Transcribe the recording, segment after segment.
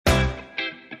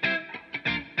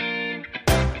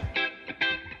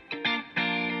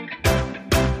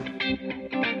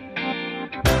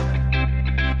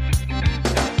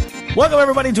Welcome,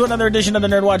 everybody, to another edition of the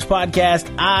NERDWatch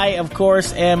podcast. I, of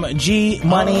course, am G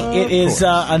Money. It is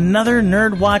another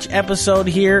NERDWatch episode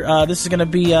here. This is going to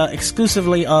be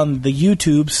exclusively on the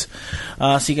YouTubes,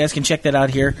 so you guys can check that out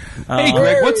here. Hey,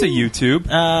 Greg, what's a YouTube?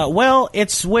 Well,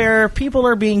 it's where people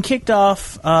are being kicked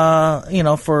off,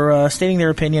 for stating their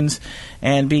opinions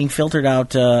and being filtered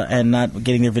out and not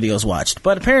getting their videos watched.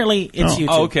 But apparently, it's YouTube.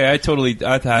 Oh, okay.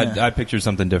 I pictured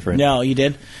something different. No, you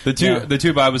did? The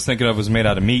tube I was thinking of was made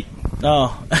out of meat. Oh.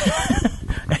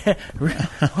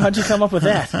 How'd you come up with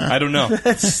that? I don't know.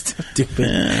 That's stupid.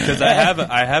 Because I have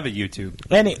a YouTube.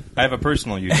 I have a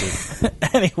personal YouTube.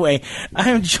 Anyway,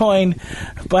 I'm joined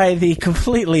by the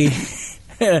completely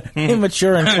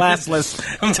immature and classless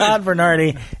Todd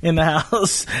Bernardi in the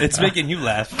house. It's making you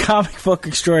laugh. Comic book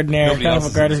extraordinaire, comic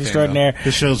book artist extraordinaire.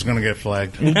 This show's going to get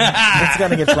flagged. It's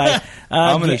going to get flagged.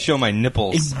 I'm going to show my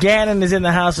nipples. Gannon is in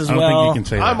the house as well. I don't think you can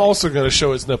say that. I'm also going to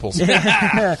show his nipples.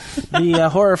 The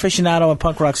horror aficionado and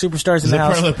punk rock superstars in the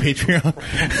house. Is that part of the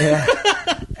Patreon? Yeah.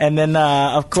 And then,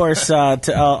 of course,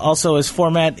 also his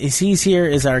format is he's here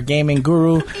is our gaming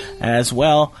guru as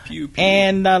well. Pew, pew.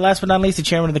 And last but not least, the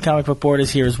chairman of the comic book board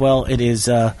is here as well. It is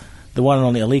the one and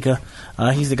only Alika.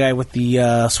 He's the guy with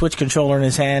the Switch controller in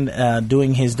his hand,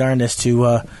 doing his darndest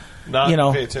to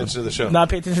Not pay attention to the show. Not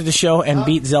pay attention to the show and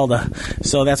beat Zelda.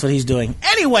 So that's what he's doing.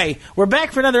 Anyway, we're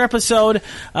back for another episode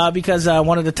because I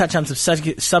wanted to touch on some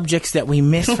subjects that we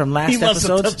missed from last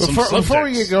episodes. Before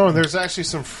we get going, there's actually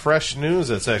some fresh news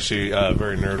that's actually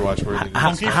very NerdWatch worthy.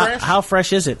 How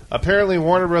fresh is it? Apparently,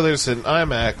 Warner Brothers and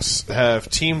IMAX have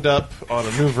teamed up on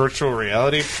a new virtual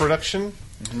reality production.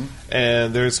 Mm-hmm.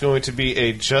 And there's going to be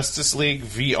a Justice League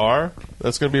VR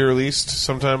that's going to be released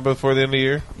sometime before the end of the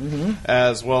year,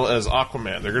 as well as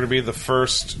Aquaman. They're going to be the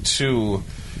first two.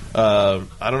 I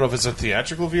don't know if it's a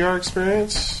theatrical VR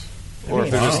experience or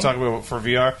if they're just talking about for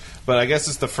VR, but I guess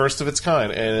it's the first of its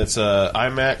kind. And it's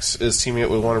IMAX is teaming up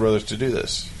with Warner Brothers to do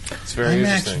this. It's very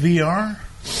IMAX interesting. VR?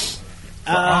 For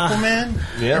Aquaman?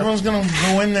 Yeah. Everyone's going to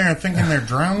go in there thinking they're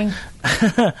drowning?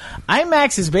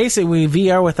 IMAX is basically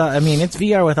VR without. I mean, it's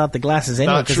VR without the glasses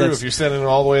anyway. Not true. If you're standing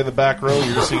all the way in the back row,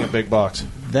 you're seeing a big box.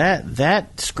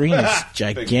 That screen is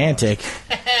gigantic.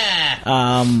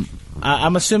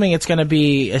 I'm assuming it's going to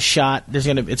be a shot. It's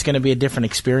going to be a different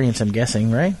experience. I'm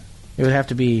guessing, right? It would have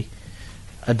to be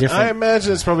a different. I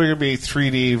imagine it's probably going to be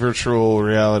 3D virtual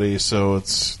reality, so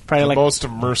it's probably the most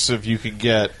immersive you could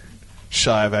get.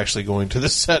 Shy of actually going to the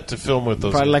set to film with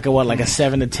those. Probably like a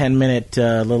 7 to 10 minute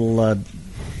little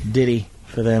ditty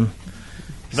for them.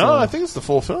 No, I think it's the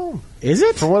full film. Is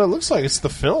it? For what it looks like, it's the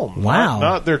film. Wow.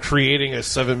 Not they're creating a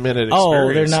 7-minute experience.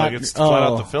 Oh, they're not. Like it's flat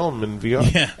out the film in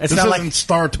VR. Yeah, it's this not isn't like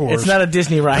Star Tours. It's not a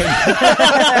Disney ride.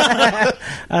 I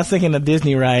was thinking a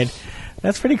Disney ride.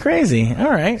 That's pretty crazy. All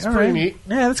right, it's pretty neat.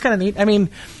 Yeah, that's kind of neat. I mean,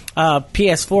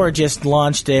 PS4 just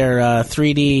launched their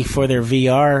 3D for their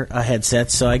VR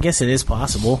headsets, so I guess it is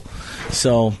possible.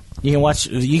 So you can watch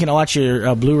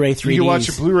your Blu-ray 3D. You can watch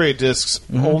your Blu-ray discs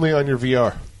only on your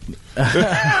VR.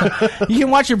 You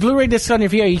can watch your Blu-ray discs on your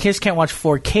VR. You just can't watch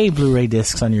 4K Blu-ray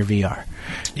discs on your VR.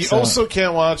 You also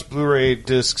can't watch Blu-ray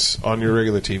discs on your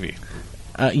regular TV.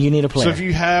 You need a player. So if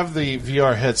you have the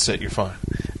VR headset, you're fine.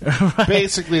 Right.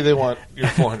 Basically, they want your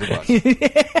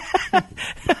 $400.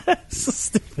 So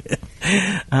stupid.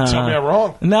 Tell me I'm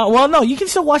wrong. No, you can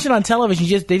still watch it on television.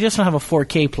 They just don't have a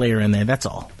 4K player in there. That's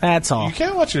all. You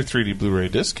can't watch your 3D Blu-ray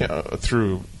disc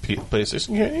through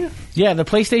PlayStation, can't you? Yeah, the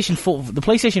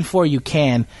PlayStation 4 you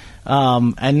can,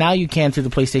 and now you can through the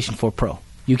PlayStation 4 Pro.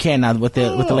 You can now with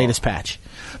the latest patch,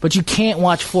 but you can't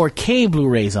watch 4K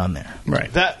Blu-rays on there.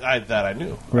 Right. That I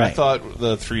knew. Right. I thought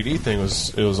the 3D thing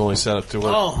was only set up to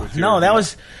work. Oh no, that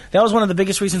was one of the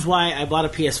biggest reasons why I bought a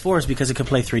PS4 is because it could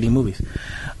play 3D movies.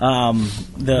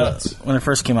 When it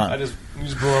first came out, you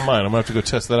just blew my mind. I'm gonna have to go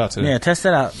test that out today. Yeah, test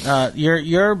that out.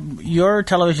 Your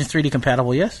television's 3D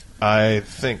compatible, yes? I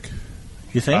think.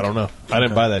 You think? I don't know. I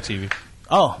didn't buy that TV.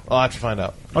 Oh, I'll have to find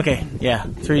out. Okay, yeah,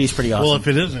 3D is pretty awesome. Well, if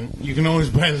it isn't, you can always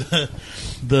buy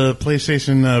the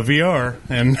PlayStation VR.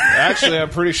 And actually, I'm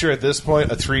pretty sure at this point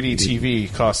a 3D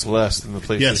TV costs less than the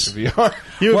PlayStation VR.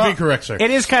 You would be correct, sir. It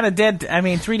is kind of dead. I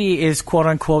mean, 3D is quote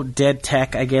unquote dead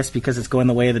tech, I guess, because it's going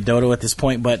the way of the dodo at this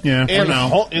point. But yeah, for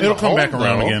now it'll come back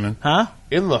around again. Huh?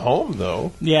 In the home,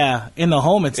 though. Yeah, in the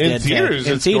home it's in dead. Theaters,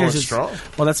 in it's theaters, going strong.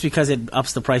 Well, that's because it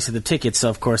ups the price of the tickets, so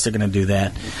of course they're going to do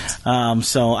that.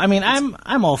 So, I mean,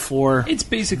 I'm all for. It's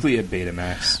basically a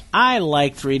Betamax. I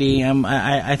like 3D.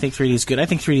 I think 3D is good. I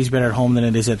think 3D is better at home than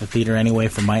it is at the theater anyway.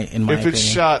 In my if opinion, it's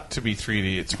shot to be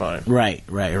 3D, it's fine. Right.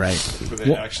 But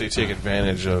they actually take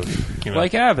advantage of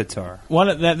like Avatar.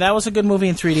 That was a good movie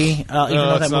in 3D. Even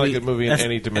though it's that not a good movie in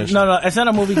any dimension. No, it's not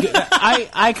a movie.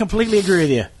 I completely agree with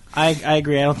you. I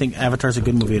agree. I don't think Avatar's a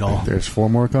good movie at all. There's 4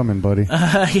 more coming, buddy.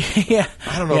 Yeah.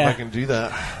 I don't know if I can do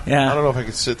that. Yeah. I don't know if I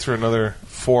could sit through another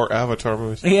 4 Avatar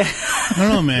movies. Yeah. I don't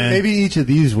know, man. Maybe each of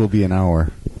these will be an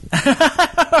hour.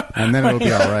 And then it'll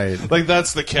be all right. Like,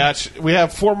 that's the catch. We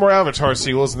have 4 more Avatar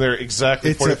sequels, and they're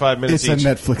exactly 45 minutes each. It's a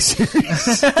Netflix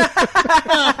series.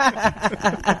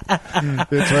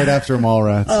 It's right after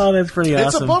Mallrats. Oh, that's pretty awesome.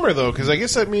 It's a bummer, though, because I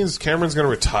guess that means Cameron's going to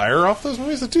retire off those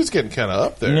movies. The dude's getting kind of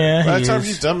up there. Yeah, By the he time is.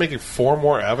 he's done making 4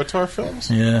 more Avatar films,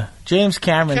 Yeah. James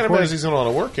Cameron. I can't imagine he's going to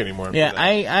want to work anymore. Yeah,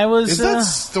 I was. Is that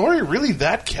story really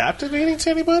that captivating to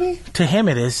anybody? To him,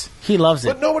 it is. He loves it.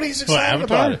 But nobody's excited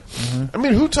about it. I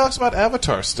mean, who talks about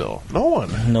Avatar still? No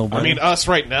one. Nobody. I mean, us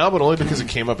right now, but only because it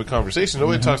came up in conversation.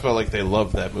 Nobody talks about, like, they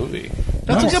love that movie.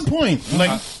 That's a good point.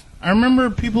 Like, I remember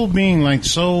people being like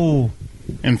so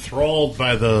enthralled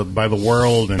by the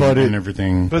world and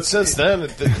everything. But since then,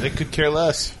 they could care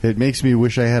less. It makes me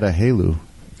wish I had a Halo.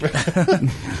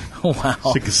 Wow.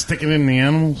 So you can stick it in the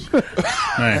animals.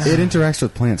 Nice. It interacts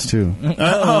with plants, too. Oh,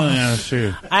 yeah, that's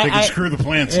true. They can screw the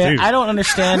plants, too. I don't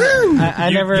understand. I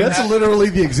never. That's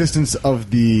literally the existence of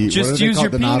the... Just use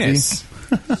your penis.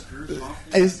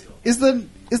 Is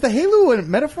the Halo a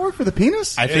metaphor for the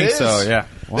penis? I think so, yeah.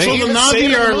 So the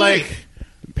Na'vi are like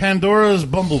Pandora's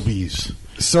bumblebees.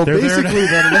 So They're there basically,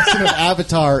 the lesson of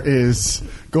Avatar is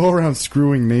go around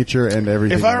screwing nature and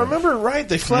everything. If I remember right,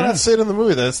 they flat out say it in the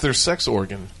movie that it's their sex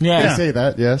organ. Yeah. They say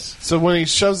that, yes. So when he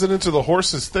shoves it into the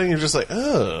horse's thing, you're just like,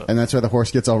 ugh. And that's why the horse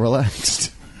gets all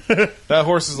relaxed. That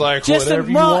horse is like, Just whatever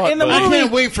you well, want. in the buddy. I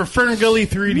can't wait for Ferngully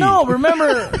 3D. No,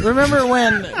 remember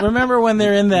when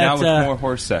they're in Now that with more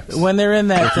horse sex. when they're in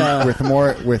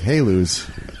that with Halos.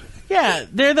 yeah,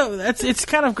 it's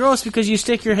kind of gross because you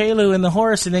stick your Halo in the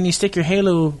horse and then you stick your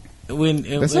Halo when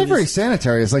That's not very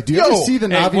sanitary. It's like, do you ever see the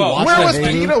Na'vi watch where the was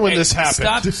Halo? Pino when this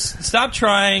happened? Stop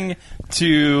trying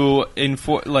to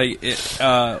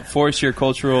force your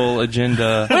cultural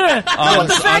agenda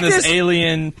on this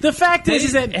alien. The fact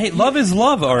is that hey, love is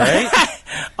love, all right.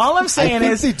 all I'm I saying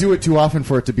think is they do it too often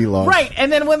for it to be love. right, and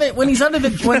then when he's under the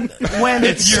when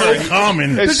It's so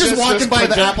common. They're just walking by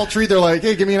the apple tree. They're like,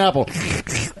 "Hey, give me an apple."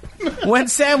 when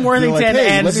Sam They're Worthington like, "Hey,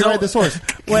 and let me ride this horse."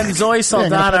 when Zoe I'm gonna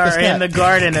Saldana pet this are in cat. the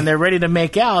garden and they're ready to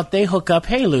make out, they hook up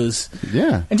Halos.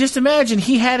 Yeah. And just imagine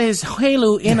he had his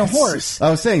Halo in a horse. I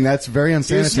was saying that's very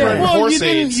unsanitary. Yeah. Well, Horse you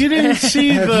aids. didn't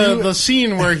see the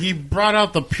scene where he brought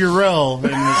out the Purell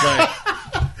and was like,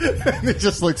 They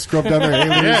just like scrub down their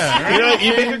Halos. yeah, You know,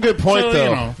 you make a good point, So, though.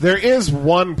 you know. There is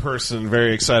one person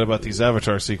very excited about these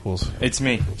Avatar sequels. It's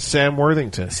me. Sam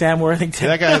Worthington. Sam Worthington.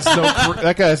 That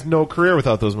guy has no career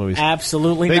without those movies.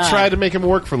 Absolutely They not. tried to make him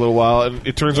work for a little while, and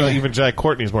it turns out even Jack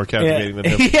Courtney's more captivating than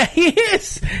him. Yeah, he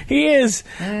is. He is.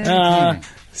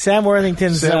 Sam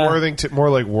Worthington's. Sam Worthington, more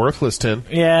like Worthlesston.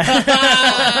 Yeah.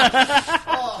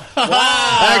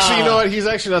 Actually, you know what? He's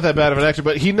actually not that bad of an actor,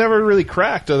 but he never really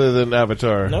cracked other than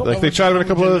Avatar. Nope. Like, they tried him in a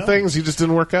couple other things, he just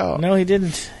didn't work out. No, he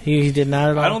didn't. He did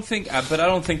not at all. I don't think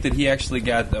that he actually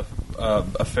got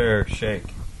a fair shake.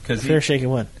 Fair shake at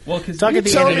what? Well, because Talk at the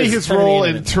Tell end of me it. his Talk at the role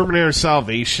end in of it. Terminator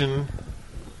Salvation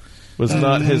was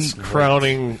not his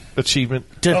crowning achievement.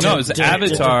 no, it was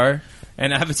Avatar,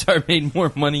 and Avatar made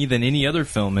more money than any other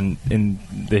film in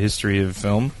the history of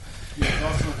film.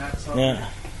 Yeah.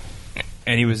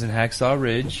 And he was in Hacksaw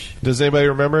Ridge. Does anybody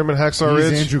remember him in Hacksaw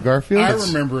He's Ridge? Andrew Garfield. I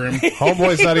remember him.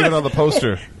 Homeboy's not even on the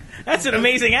poster. That's an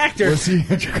amazing actor. Was he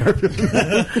Andrew Garfield?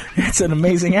 That's an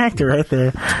amazing actor right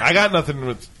there. I got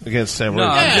nothing against Sam No,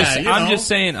 Worthington.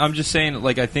 I'm just saying.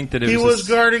 Like, I think that it He was. was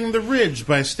guarding the ridge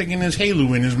by sticking his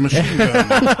Halo in his machine gun.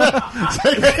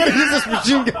 Use this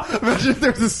machine gun. Imagine if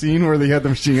there was a scene where they had the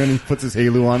machine gun and he puts his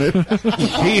Halo on it.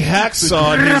 He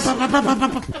hacksawed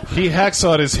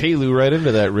his Halo right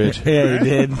into that ridge. Yeah, he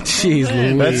did. Jeez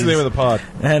Louise. That's the name of the pod.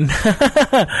 And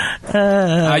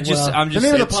I'm just. The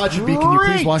name of the pod should be, "Can you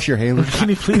please wash your Halo?" Can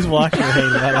you please wash your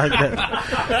Halo? I like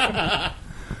that.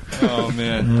 Oh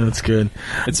man, That's good.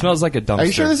 it smells like a dumpster. Are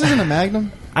you sure this isn't a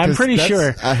Magnum? I'm 'Cause pretty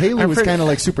sure. A Halo I'm is pretty- kind of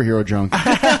like superhero junk.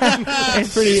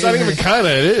 It's pretty. It's not even kind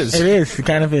of, it is. It is. It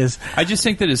kind of is. I just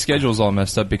think that his schedule's all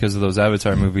messed up because of those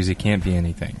Avatar movies. He can't be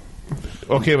anything.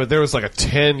 Okay, but there was like a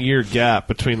 10-year gap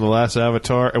between the last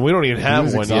Avatar, and we don't even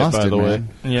have one yet, by the way.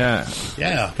 Yeah.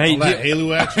 Yeah. Hey, all that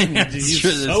Halo action. He's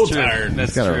true, so true. tired.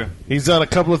 That's true. He's done a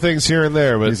couple of things here and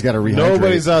there, but He's gotta rehydrate.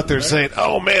 nobody's out there saying,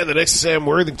 "Oh man, the next Sam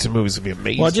Worthington movie is gonna be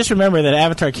amazing." Well, just remember that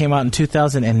Avatar came out in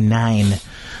 2009,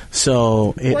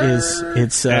 so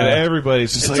it's and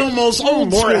everybody's just It's like, almost "Oh,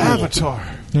 old more school." Avatar."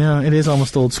 yeah, it is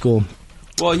almost old school.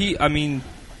 Well,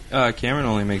 Cameron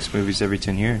only makes movies every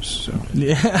 10 years. So.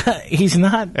 He's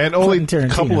not, And only a Quentin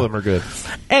Tarantino. couple of them are good.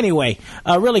 Anyway,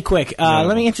 really quick,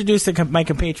 let me introduce my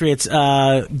compatriots.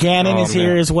 Gannon is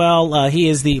here as well. He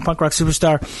is the punk rock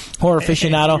superstar, horror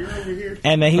aficionado,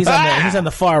 and he's on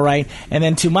the far right. And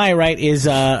then to my right is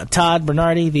Todd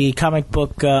Bernardi, the comic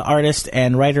book artist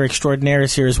and writer extraordinaire,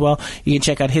 is here as well. You can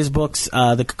check out his books,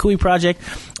 The Kukui Project,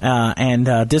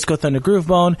 and Disco Thunder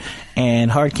Groovebone,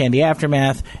 and Hard Candy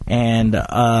Aftermath, and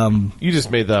You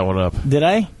just made that one up. did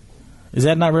I? Is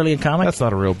that not really a comic? That's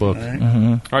not a real book.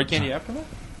 Hard Candy Aftermath?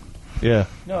 Yeah.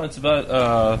 No, it's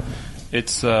about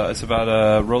it's about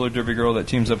a roller derby girl that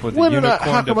teams up with a How unicorn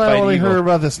to come I fight only evil. heard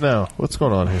about this now? What's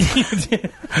going on here?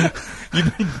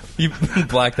 You've been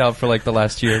blacked out for like the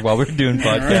last year while we're doing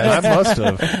podcasts. I must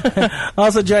have.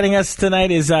 Also joining us tonight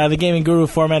is the Gaming Guru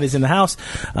format is in the house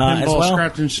as Pinball, well.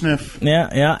 scratch, and sniff.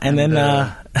 Yeah, and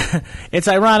then it's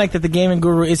ironic that the Gaming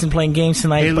Guru isn't playing games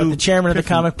tonight, Hey, but Lou, the chairman of the Piffin,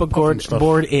 comic book Puffin stuff.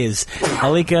 board is.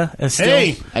 Alika is still.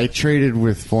 Hey, I traded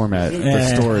with format. Yeah.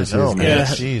 The store is his. Oh, man. Yeah,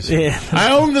 Jeez. yeah.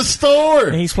 I own the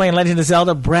store. He's playing Legend of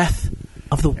Zelda: Breath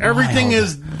of the Wild. Everything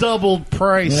is double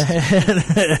priced.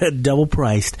 double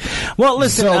priced. Well,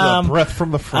 listen, Zelda, breath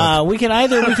from the front. we can.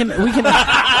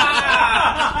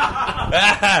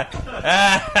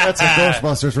 That's a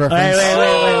Ghostbusters reference.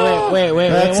 Wait.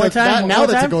 That's One more time. now One more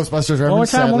that's a time. Ghostbusters reference. One more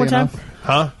time. One more sadly time. enough.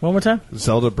 Huh? One more time.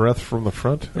 Zelda breath from the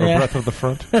front? Or Yeah. breath of the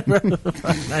front?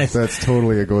 Nice. That's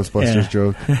totally a Ghostbusters Yeah.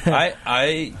 joke.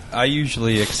 I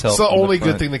usually excel. It's the from only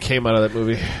front. good thing that came out of that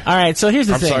movie. All right. So here's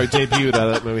the I'm thing. sorry, debuted out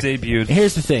of that movie. Debuted.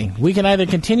 Here's the thing. We can either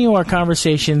continue our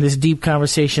conversation, this deep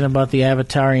conversation about the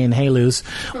Avatarian Halus,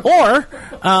 or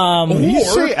Did you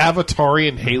say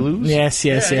Avatarian Halus? yes.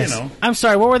 Yeah, you know. I'm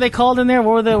sorry. What were they called in there?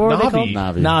 What were they Navi. called?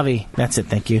 Navi. Navi. That's it.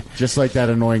 Thank you. Just like that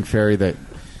annoying fairy that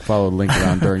followed Link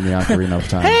around during the Ocarina of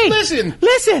Time. Hey, Listen.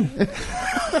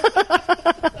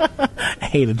 I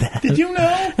hated that. Did you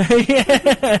know?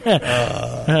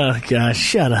 Oh gosh,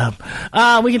 shut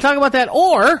up. We can talk about that,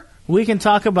 or we can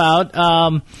talk about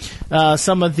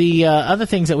some of the other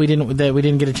things that we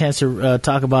didn't get a chance to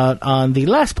talk about on the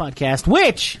last podcast,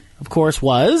 which, of course,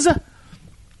 was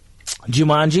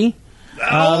Jumanji.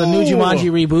 The new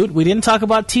Jumanji reboot. We didn't talk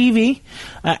about TV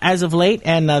as of late,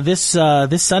 and this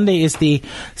Sunday is the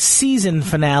season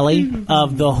finale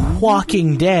of The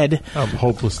Walking Dead. I'm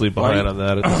hopelessly behind on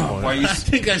that at this point. Why are you,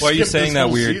 think I why are you skipped saying this that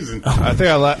whole weird? season. I think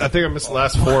I missed the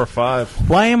last 4 or 5.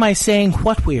 Why am I saying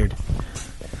what weird?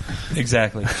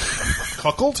 Exactly.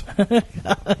 Cuckold?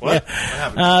 What?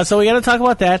 So we got to talk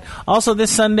about that. Also, this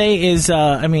Sunday is,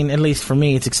 at least for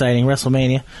me, it's exciting.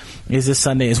 WrestleMania is this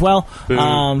Sunday as well.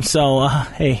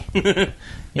 Hey.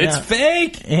 It's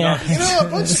fake. Yeah. You know, a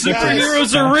bunch of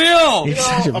Superheroes are real. You're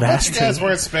such a a bunch of bastard. guys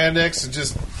wearing spandex and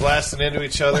just blasting into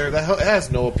each other. That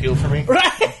has no appeal for me.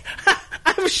 Right?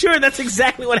 I'm sure that's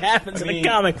exactly what happens in a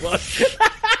comic book.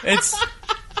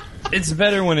 It's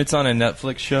better when it's on a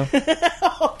Netflix show.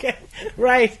 Okay.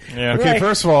 Right. Yeah. Okay, Right.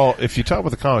 first of all, if you talk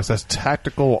about the comics, that's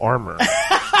tactical armor.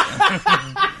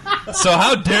 So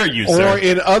how dare you, Or sir?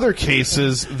 in other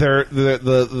cases, they're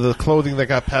the clothing that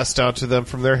got passed down to them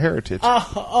from their heritage.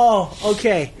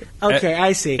 Okay. Okay,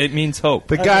 I see. It means hope.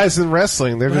 The guys in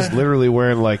wrestling, they're just literally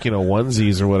wearing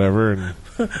onesies or whatever, and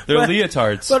They're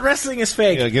leotards. But wrestling is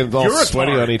fake. getting all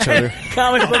sweaty on each other.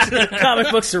 Comic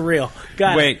books are real.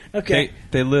 Got Wait. it. Okay.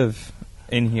 They live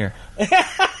in here.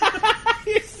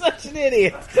 You're such an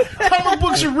idiot. Comic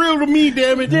books are real to me,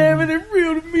 damn it. Damn it, they're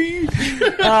real to me.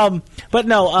 But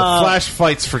no. Flash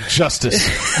fights for justice.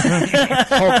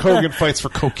 Hulk Hogan fights for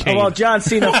cocaine. Well, John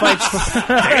Cena fights for...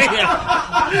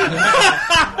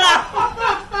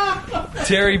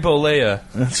 Terry Bollea.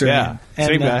 That's right. yeah,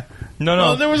 same guy.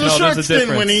 No, there was a no, shark there's fin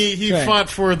difference. when he Right. fought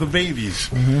for the babies.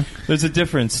 There's a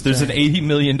difference. There's an $80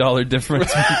 million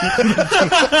difference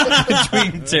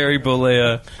between Terry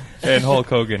Bollea and Hulk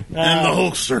Hogan. And the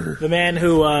Hulkster. The man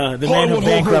who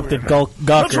bankrupted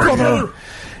Gawker.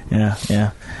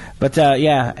 Yeah. But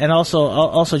and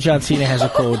also John Cena has a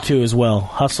code too as well: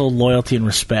 hustle, loyalty, and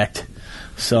respect.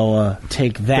 So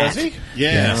take that. Does he?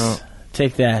 Yes.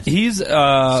 Take that. He's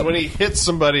So when he hits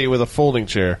somebody with a folding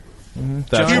chair,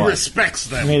 that's He why. respects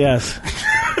them. He does.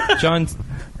 John.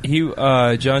 You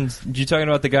talking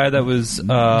about the guy that was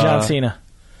John Cena.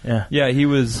 Yeah, he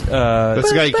was. That's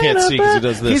the guy you can't see because he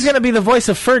does this. He's going to be the voice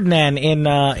of Ferdinand in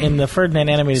the Ferdinand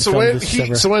animated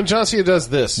film. So when John Cena does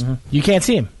this, you can't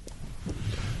see him.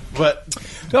 But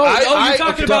you're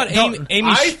talking about Amy.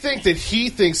 I think that he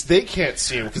thinks they can't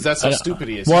see him because that's how stupid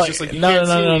he is. Well, He's just like,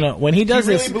 no. When he does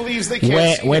this, he really believes they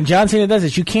can't see him. When John Cena does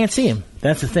this, you can't see him.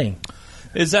 That's the thing.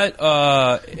 Is that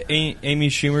Amy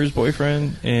Schumer's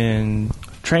boyfriend in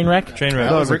Trainwreck?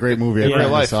 That was a great movie. In real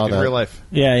life. Saw that. In real life.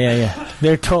 Yeah.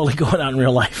 They're totally going out in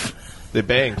real life. They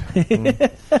banged.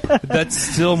 That's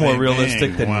still more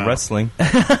realistic than wrestling. Oh,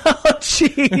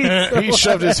 jeez. He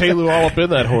shoved his halo all up in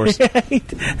that horse. Did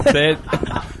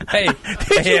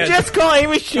you just call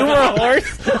Amy Schumer a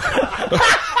horse?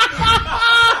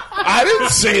 I didn't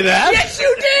say that. Yes,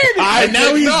 you did. And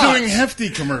now he's doing hefty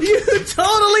commercials. You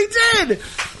totally did.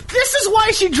 This is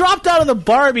why she dropped out of the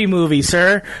Barbie movie,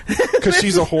 sir. Because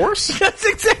she's a horse? That's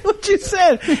exactly what you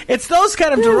said. It's those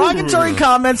kind of derogatory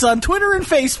comments on Twitter and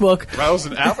Facebook. That was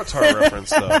an Avatar reference,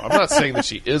 though. I'm not saying that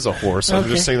she is a horse. I'm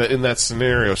just saying that in that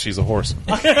scenario, she's a horse. in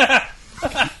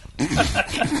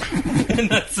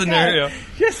that scenario.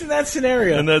 Just in that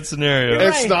scenario.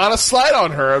 It's not a slight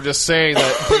on her. I'm just saying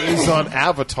that based on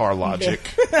Avatar logic,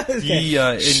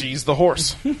 she's the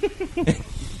horse.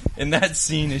 In that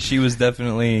scene, she was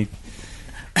definitely.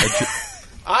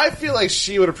 I feel like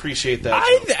she would appreciate that.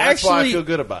 That's why I feel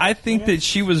good about it. I think that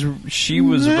she was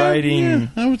riding. Yeah,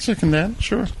 I would second that.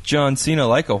 Sure. John Cena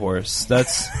like a horse.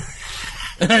 That's.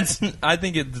 I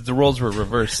think the roles were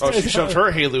reversed. Oh, she shoved her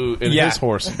halo in his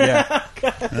horse. Yeah.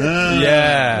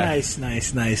 Yeah.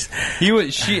 Nice.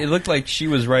 It looked like she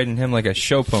was riding him like a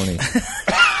show pony.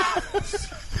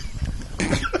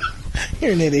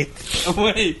 You're an idiot.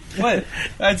 Wait, what?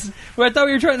 I thought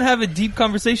we were trying to have a deep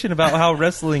conversation about how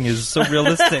wrestling is so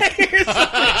realistic.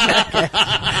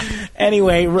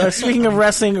 Anyway, speaking of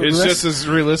wrestling, it's just as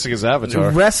realistic as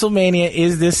Avatar. WrestleMania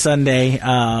is this Sunday.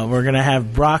 We're gonna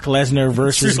have Brock Lesnar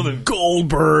versus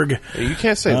Goldberg. You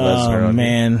can't say Lesnar. Oh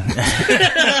man,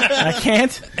 I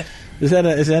can't. Is that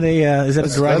a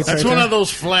derogatory? That's one of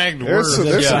those flagged words.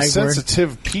 There's some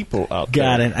sensitive people out there.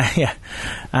 Got it. Yeah,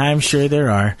 I'm sure there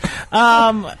are.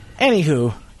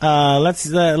 Anywho,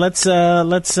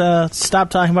 let's stop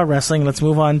talking about wrestling. Let's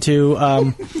move on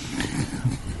to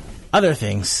other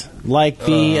things like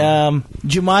the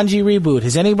Jumanji reboot.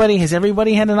 Has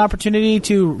everybody had an opportunity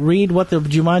to read what the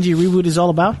Jumanji reboot is all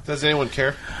about? Does anyone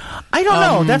care? I don't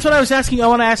know. That's what I was asking. I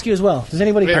want to ask you as well. Does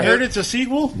anybody care? I heard it's a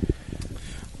sequel.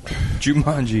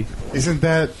 Jumanji. Isn't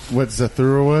that what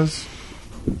Zathura was?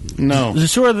 No.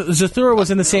 Zathura was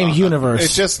in the same universe.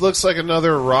 It just looks like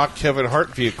another Rock Kevin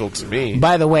Hart vehicle to me.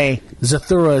 By the way,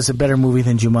 Zathura is a better movie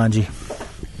than Jumanji.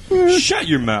 Shut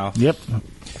your mouth. Yep.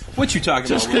 What you talking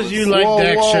Just about? because you like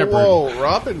Dax Shepard. Whoa.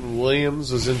 Robin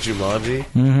Williams was in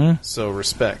Jumanji, so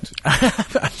respect.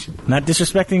 Not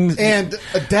disrespecting. And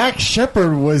Dax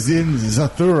Shepard was in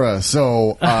Zathura,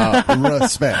 so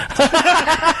respect.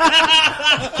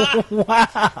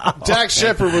 Wow. Dax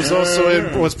Shepard was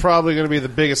also was probably going to be the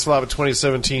biggest flop of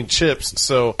 2017 Chips,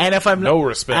 so And if I'm no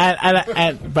respect.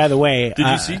 And by the way, Did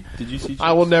you see?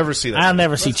 I will never see that. I'll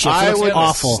never see Chips. I It's would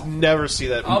awful. never see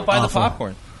that. I'll buy the Awful.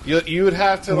 popcorn. You would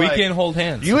have to. We like, can hold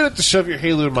hands. You would have to shove your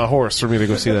halo in my horse for me to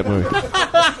go see that movie.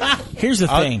 Here's the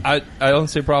thing. I don't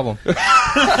see a problem.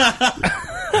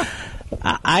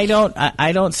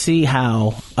 I don't see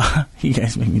how. You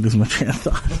guys make me lose my train of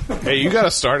thought. Hey, you got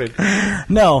us started.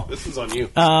 No. This is on you.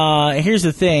 Here's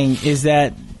the thing: is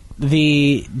that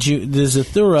the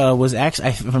Zathura was actually,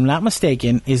 if I'm not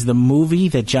mistaken, is the movie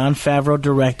that Jon Favreau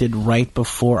directed right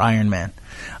before Iron Man.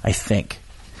 I think.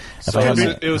 So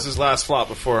it was his last flop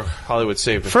before Hollywood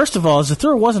saved him. First of all,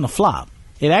 Zathura wasn't a flop.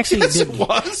 It actually Yes, it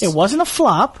was. It wasn't a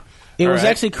flop. It was right.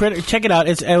 actually check it out.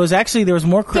 It was actually there was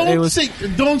more. Don't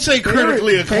say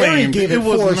critically acclaimed. Gave it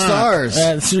was 4 not. stars.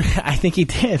 I think he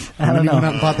did. I don't know.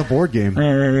 Even bought the board game.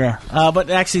 Yeah.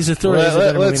 But actually, Zathura is a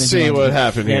better movie Let's than see Jumanji. what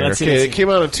happened Yeah, here. let's see, Okay, let's it see. came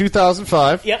out in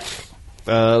 2005. Yep.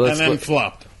 Let's And then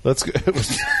flopped. Let's go.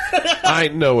 I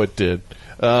know it did.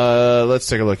 Let's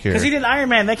take a look here. Because he did Iron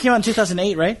Man. That came out in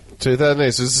 2008, right?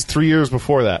 2008. So this is 3 years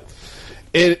before that.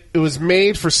 It was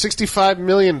made for $65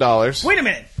 million. Wait a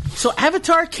minute. So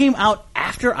Avatar came out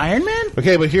after Iron Man?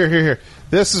 Okay, but here.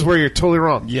 This is where you're totally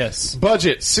wrong. Yes.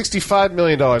 Budget, $65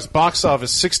 million. Box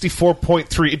office,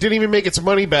 64.3. It didn't even make its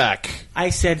money back. I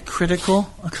said critical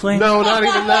acclaim. No, not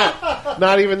even that.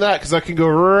 Not even that, because I can go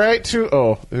right to...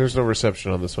 Oh, there's no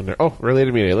reception on this one there. Oh,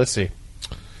 related media. Let's see.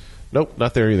 Nope,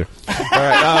 not there either. All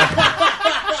right.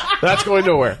 That's going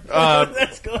nowhere.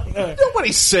 going on?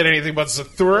 Nobody said anything about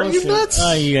Zathura. Are you nuts?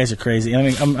 Oh, you guys are crazy. I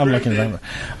mean, I'm looking it up.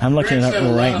 I'm looking it up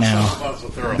right now.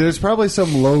 There's probably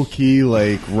some low key,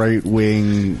 like right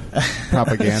wing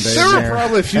propaganda. There in were there.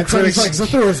 probably a few And so he's critics. like,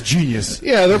 Zathura's genius.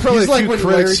 Yeah, there are probably He's a like few when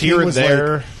critics Larry here King and was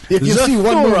there. like, if you see one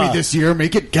Zathura. movie this year,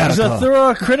 make it Gattaca.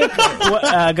 Zathura critic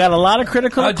got a lot of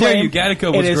critical How dare acclaim. you,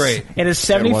 Gattaca was great. It is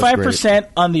 75%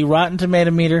 on the Rotten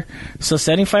Tomato meter, so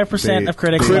 75% of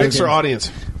critics. Critics liked or it.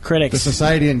 audience? Critics. The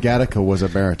society in Gattaca was a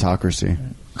meritocracy.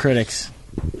 Critics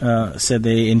said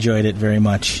they enjoyed it very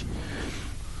much.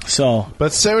 So,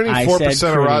 But 74% I of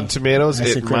said Rotten criti. Tomatoes, I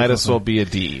said it might critical. as well be a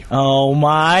D. oh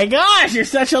my gosh, you're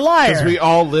such a liar. Because we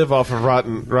all live off of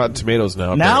Rotten Tomatoes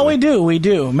now. Now apparently. we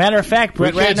do. Matter of fact,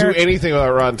 We Brett can't do Ratner. anything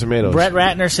without Rotten Tomatoes. Brett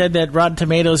Ratner said that Rotten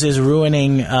Tomatoes is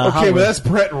ruining. Okay, Hollywood. but that's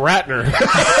Brett Ratner.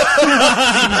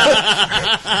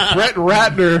 Brett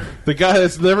Ratner, the guy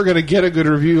that's never going to get a good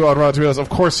review on Rotten Tomatoes. Of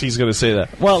course, he's going to say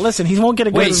that. Well, listen, he won't get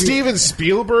a good Wait, review. Steven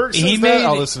Spielberg says He that? made-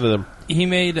 I'll listen to them. He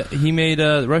made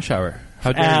Rush Hour.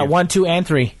 How dare you? 1, 2, and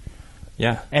 3,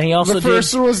 Yeah. and he also The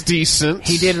first one was decent.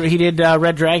 He did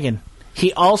Red Dragon.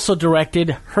 He also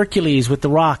directed Hercules with The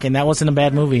Rock, and that wasn't a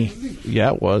bad movie.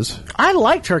 Yeah, it was. I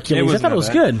liked Hercules. It I wasn't thought it that was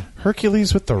bad. good.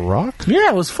 Hercules with The Rock? Yeah,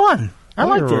 it was fun. I I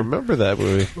liked don't it. remember that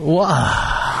movie.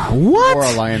 What? Or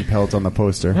a lion pelt on the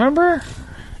poster. Remember?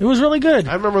 It was really good.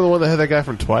 I remember the one that had that guy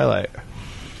from Twilight.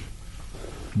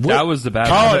 That was the bad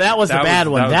Oh, one. that was the bad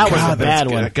one. That was the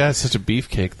bad one. That guy's such a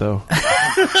beefcake, though.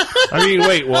 I mean,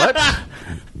 wait, what?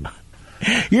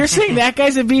 You're saying that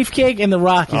guy's a beefcake and The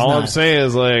Rock is All not. I'm saying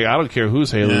is, like, I don't care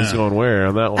whose Halo is going where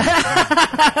on that one.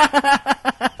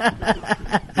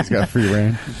 He's got free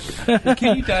reign.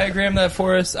 Can you diagram that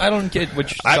for us? I don't get what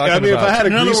you're talking I mean, about. if I had a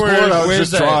In other grease board, words, I would where's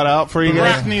just that? draw it out for you The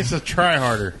Rock guys. needs to try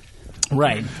harder.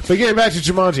 Right. But getting back to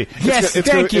Jumanji, Yes,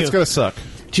 thank you. It's going to suck.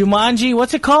 Jumanji,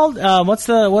 what's it called? What's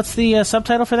the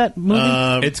subtitle for that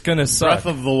movie? It's gonna suck Breath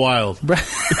of the Wild. from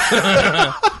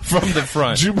the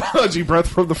front. Jumanji, breath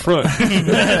from the front.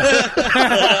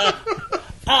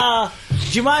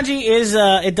 Jumanji is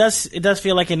it does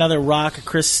feel like another Rock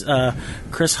Chris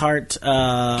Hart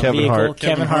vehicle.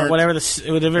 Kevin Hart, whatever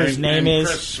his name is.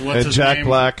 Chris, what's And his Jack name?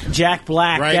 Black. Jack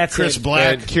Black. Right, That's Chris it.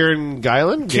 Black. And Kieran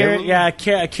Gillen? Karen, Gillen?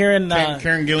 Karen. Karen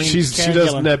Gillan. She Karen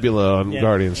does Gillan. Nebula on Yeah.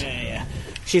 Guardians. Yeah.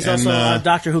 She's And, also a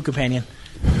Doctor Who companion.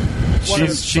 She can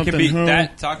something be who-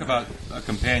 that. Talk about a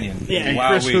companion. Yeah. Wow,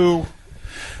 Chris Who.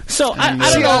 So I don't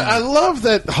See, know. I love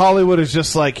that Hollywood is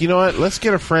just like, you know what? Let's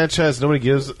get a franchise nobody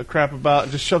gives a crap about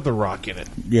and just shove The Rock in it.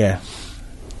 Yeah.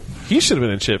 He should have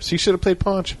been in Chips. He should have played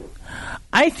Ponch.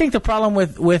 I think the problem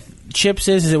with Chips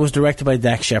is it was directed by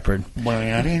Dax Shepard.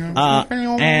 I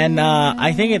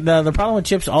think the problem with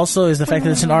Chips also is the fact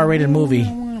that it's an R-rated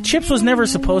movie. Chips was never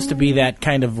supposed to be that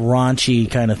kind of raunchy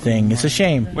kind of thing. It's a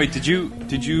shame. Wait,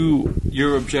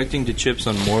 you're objecting to Chips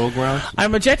on moral grounds?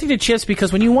 I'm objecting to Chips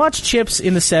because when you watch Chips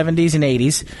in the 70s and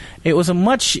 80s, it was a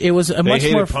much They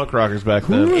hated more punk rockers back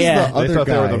then. Who was Yeah. the They other thought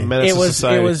they were guy? the menace it of was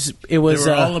society. it was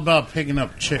They were all about picking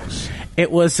up chicks.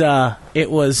 what was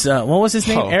his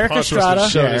name? Oh, Eric Ponch must have Estrada.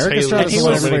 shown his Eric Halo Estrada, to He so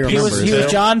was many everybody he was people. he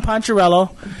was John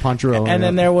Poncherello, Poncherello. and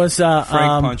then yeah. there was Frank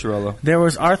Poncherello. there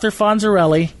was Arthur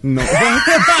Fonzarelli. No.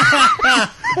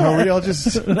 Are we all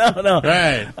just... No.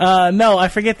 Right. No, I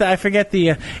forget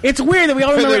the. It's weird that we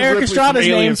all And remember then Eric Ripley Estrada's from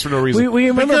name. Aliens for no reason. We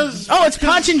remember. Because- It's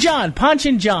Ponch and John. Ponch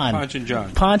and John. Ponch and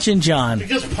John. Ponch and John.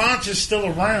 Because Ponch is still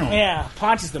around. Yeah,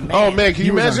 Ponch is the man. Oh man, can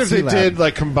you He was imagine on if they C-Lab. did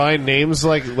like combined names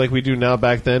like we do now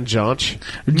back then? Jonch?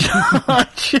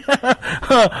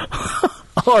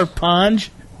 Or Ponch.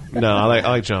 No, I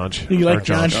like Jonch. You like Or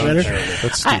Jonch better?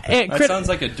 That's I- stupid. That sounds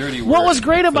like a dirty word. What was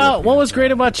great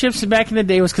about Chips back in the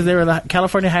day was because they were the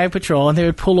California Highway Patrol and they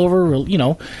would pull over,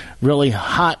 really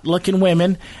hot looking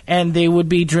women and they would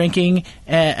be drinking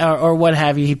or what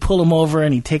have you. He'd pull them over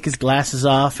and he'd take his glasses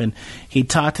off and he'd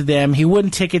talk to them. He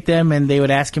wouldn't ticket them and they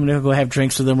would ask him to go have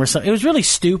drinks with them or something. It was really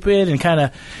stupid and kind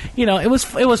of, it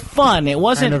was fun. It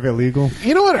wasn't. kind of illegal.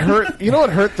 You know what hurt? You know what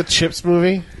hurt the Chips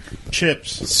movie?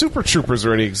 Chips. Super Troopers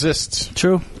already exists.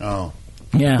 True. Oh.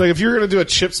 Yeah. Like if you were going to do a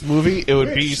Chips movie, it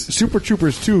would be. Super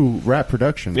Troopers 2 rap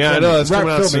production. Yeah, I know, that's rap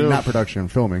coming out filming, soon. not production,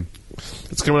 filming.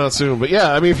 It's coming out soon, but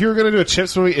yeah, I mean, if you were going to do a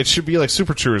Chips movie, it should be like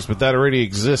Super Troopers, but that already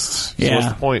exists. So Yeah. what's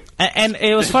the point? And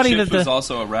it was funny Chips that was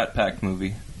also a Rat Pack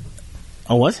movie.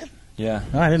 Oh, was it? Yeah.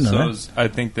 Oh, I didn't know so that. it was, I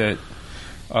think that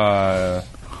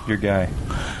your guy.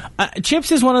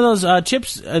 Chips is one of those.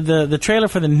 Chips, the trailer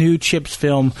for the new Chips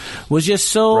film was just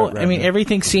so. I mean,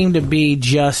 everything seemed to be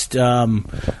just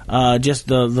the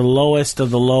lowest of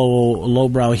the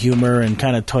lowbrow humor and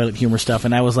kind of toilet humor stuff.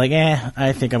 And I was like,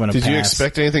 I think I'm going to pass. Did you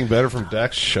expect anything better from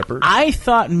Dax Shepard? I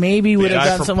thought maybe would have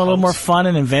done something a little more fun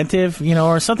and inventive,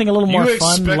 or something a little more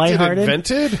fun, lighthearted.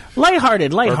 Invented?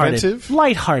 Lighthearted. Inventive?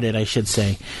 Lighthearted, I should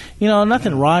say.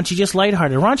 Nothing raunchy, just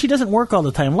lighthearted. Raunchy doesn't work all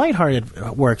the time.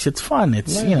 Lighthearted works. It's fun.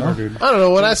 It's, I don't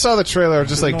know. When I saw the trailer, I was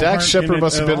just like, Dax Shepard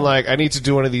must have been like, I need to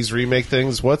do one of these remake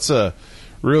things. What's a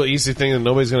real easy thing that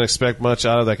nobody's going to expect much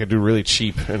out of that I could do really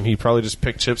cheap? And he probably just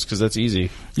picked Chips because that's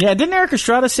easy. Yeah, didn't Eric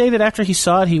Estrada say that after he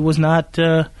saw it, he was not...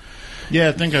 Yeah,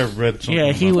 I think I've read something.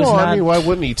 Yeah, he was not... I mean, why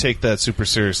wouldn't he take that super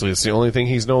seriously? It's the only thing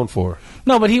he's known for.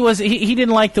 No, but he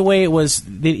didn't like the way it was...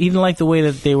 He didn't like the way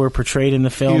that they were portrayed in the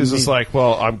film. He was just like,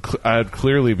 well, I'd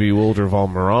clearly be Wilder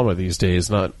Valderrama these days,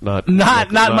 not Michael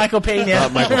Pena.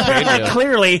 Not Michael Pena.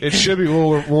 Clearly. It should be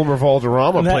Wilmer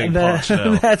Valderrama playing Punch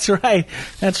now. That's right.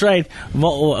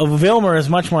 Vilmer is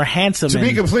much more handsome. To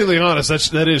be completely honest,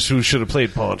 that is who should have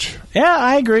played Punch. Yeah,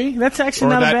 I agree. That's actually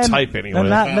not that a bad... type, anyway.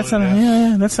 That's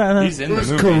not... He's in the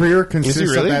movie. His career consists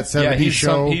really? of that 70s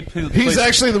show. He's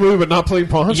actually in the movie, but not playing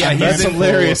Punch? Yeah, that's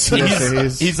hilarious.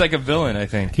 He's like a villain, I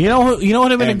think. You know what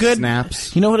would have been And a good...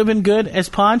 Snaps. You know what would have been good as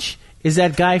Punch? Is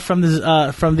that guy from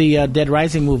the Dead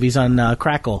Rising movies on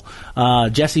Crackle,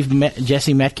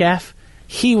 Jesse Metcalf?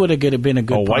 He would have been a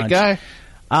good Punch. white guy.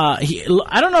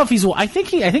 I don't know if he's. I think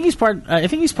he's part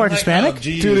Hispanic.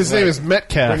 Dude, his name is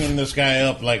Metcalf. Bringing this guy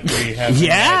up like we have.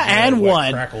 Yeah, and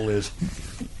what? Crackle is.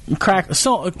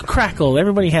 Crackle.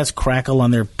 Everybody has Crackle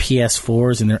on their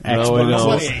PS4s and their Xbox.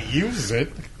 Nobody uses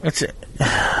it.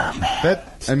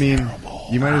 I mean,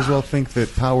 you might as well think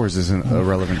that Powers isn't a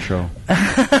relevant show.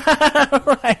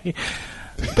 Right.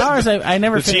 Powers, I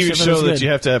never the finished TV it, but show it was that good. you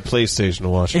have to have PlayStation to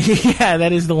watch. Yeah,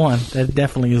 that is the one. That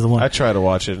definitely is the one. I tried to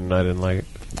watch it and I didn't like it.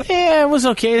 Yeah, it was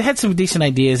okay. It had some decent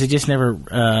ideas. It just never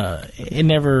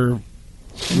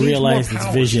realized its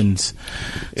visions.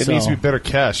 It needs to be better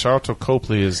cast. Charlton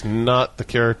Copley is not the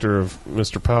character of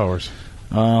Mr. Powers.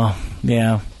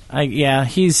 Yeah.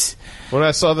 He's... When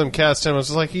I saw them cast him, I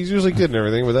was like, he's usually good and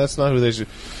everything, but that's not who they should...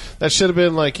 That should have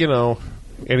been like,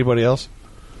 anybody else.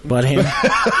 But him.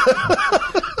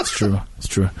 It's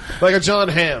true. Like a John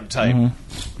Hamm type. Mm-hmm.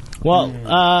 Well,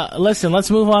 listen,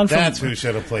 let's move on from... That's who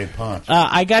should have played Punch.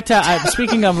 I got to...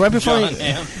 speaking of, right before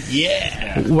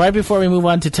right before we move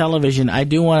on to television, I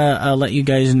do want to let you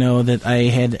guys know that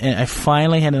I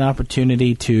finally had an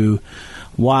opportunity to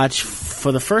watch,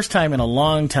 for the first time in a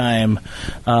long time,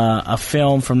 a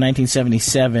film from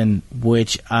 1977,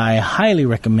 which I highly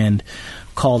recommend,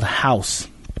 called House.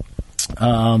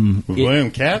 William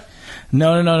Cat?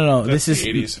 No. That's This is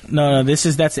the 80s. No.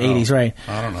 That's the 80s, right?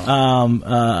 I don't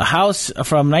know. House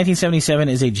from 1977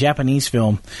 is a Japanese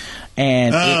film,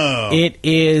 and it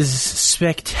is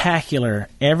spectacular.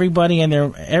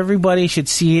 Everybody should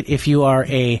see it. If you're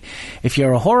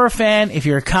a horror fan, if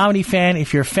you're a comedy fan,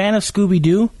 if you're a fan of Scooby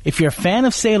Doo, if you're a fan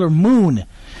of Sailor Moon,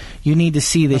 you need to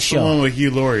see this That's show. the one with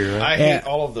Hugh Laurie, right? I hate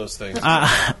all of those things.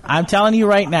 I'm telling you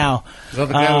right now. Is that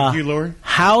the guy with Hugh Laurie?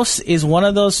 House is one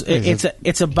of those.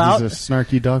 It's about He's a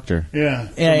snarky doctor.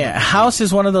 Yeah. House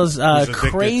is one of those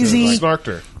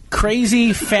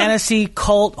crazy fantasy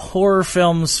cult horror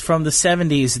films from the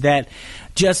 70s that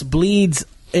just bleeds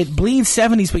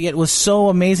 70s, but yet was so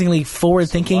amazingly forward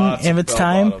thinking of its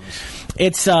time.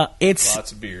 It's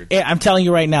lots of beards. I'm telling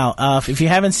you right now, if you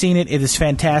haven't seen it, it is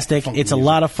fantastic. It's a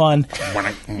lot of fun. I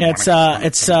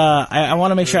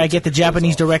want to make sure I get the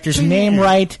Japanese director's name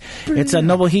right. It's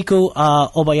Nobuhiko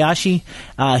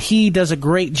Obayashi. He does a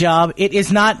great job.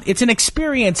 It's an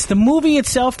experience. The movie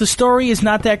itself, the story is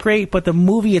not that great, but the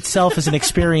movie itself is an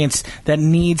experience that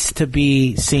needs to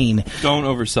be seen. Don't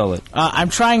oversell it. I'm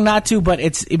trying not to, but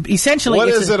it's essentially... What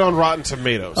is it on Rotten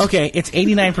Tomatoes? Okay, it's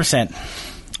 89%.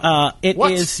 It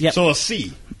What? is. Yep. So a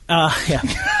C.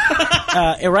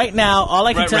 Yeah. Right now, all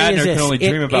I can Brett tell you is Ratner this: can only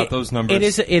dream about those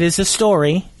numbers. It is a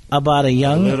story about a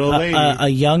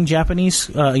young Japanese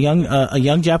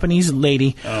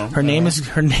lady. Her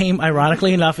name,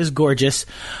 ironically enough, is Gorgeous,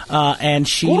 and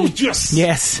she Gorgeous.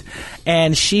 Yes,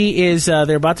 and she is.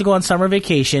 They're about to go on summer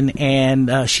vacation,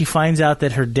 and she finds out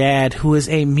that her dad, who is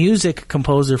a music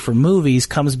composer for movies,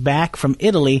 comes back from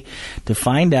Italy to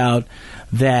find out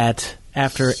that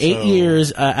After 8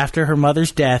 years after her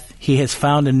mother's death, he has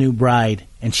found a new bride,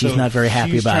 and she's not very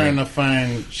happy about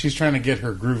it. She's trying to get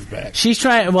her groove back. She's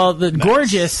trying. Well, the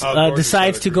Gorgeous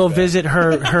decides to go visit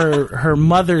her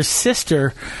mother's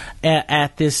sister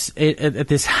at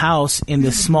this house in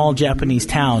this small Japanese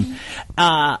town.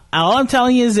 All I'm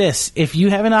telling you is this: if you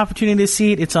have an opportunity to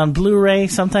see it, it's on Blu-ray.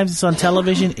 Sometimes it's on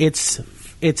television.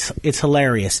 It's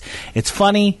hilarious. It's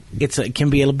funny. It can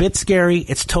be a bit scary.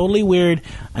 It's totally weird,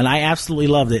 and I absolutely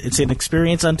loved it. It's an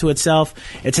experience unto itself.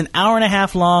 It's an hour and a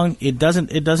half long. It doesn't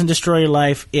destroy your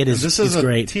life. This is a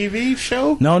great TV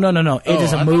show. No. It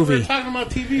is a movie. We were talking about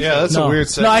TV shows. Yeah, that's a weird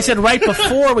segue. No, I said right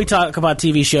before we talk about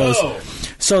TV shows. Oh.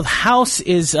 So House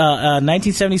is a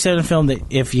 1977 film that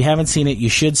if you haven't seen it, you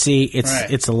should see.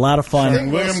 It's a lot of fun.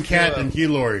 Starring William Katt and Hugh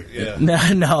Laurie. Yeah.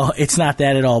 No, it's not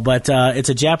that at all. But it's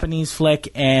a Japanese flick,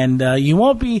 and you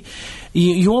won't be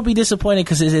disappointed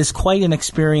because it is quite an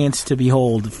experience to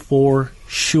behold for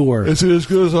sure. Is it as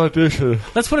good as Audition?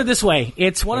 Let's put it this way: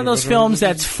 it's one of those films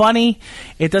that's funny.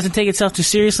 It doesn't take itself too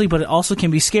seriously, but it also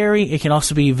can be scary. It can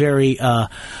also be very.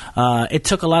 It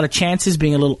took a lot of chances,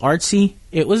 being a little artsy.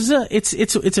 It was.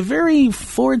 It's a very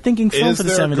forward-thinking film for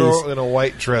the 70s. Is there a girl in a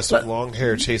white dress with long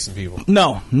hair chasing people?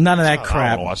 No, none of that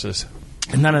crap. I watch this.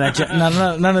 None of that.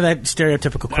 None of that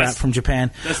stereotypical crap from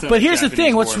Japan. But here's the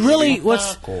thing: what's really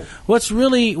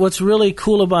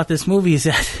cool about this movie is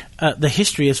that the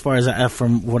history, as far as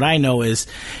from what I know, is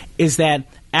that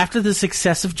after the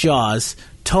success of Jaws,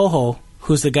 Toho,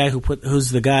 who's the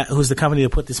company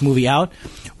that put this movie out,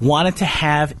 wanted to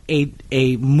have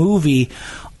a movie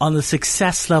on the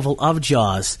success level of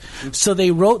Jaws. So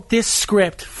they wrote this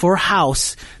script for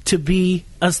House to be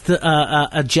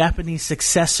a Japanese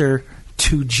successor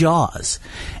to Jaws.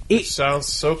 It sounds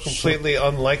so completely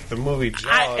unlike the movie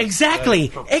Jaws.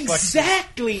 Exactly.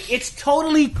 It's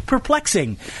totally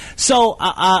perplexing. So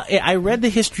I read the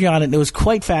history on it, and it was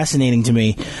quite fascinating to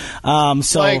me.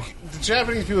 The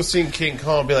Japanese people seeing King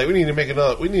Kong be like, we need to make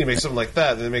something like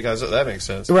that. And they make that makes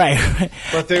sense, right?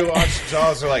 But they watch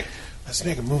Jaws, they're like, let's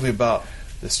make a movie about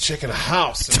this chick in a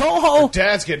house. Toho, her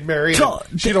dad's getting married.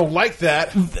 She don't like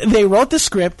that. They wrote the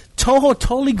script. Toho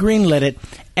totally greenlit it,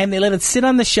 and they let it sit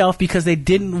on the shelf because they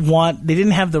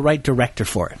didn't have the right director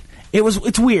for it.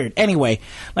 It's weird. Anyway,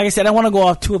 like I said, I want to go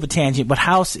off too of a tangent, but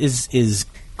House is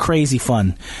crazy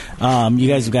fun. You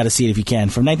guys have got to see it if you can.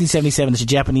 From 1977, it's a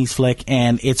Japanese flick,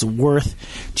 and it's worth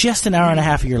just an hour and a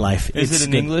half of your life. Is it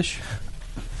in English?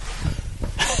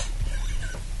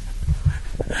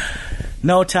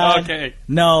 No, Todd. Okay.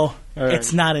 No, right.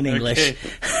 It's not in English. Okay.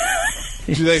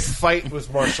 Do they fight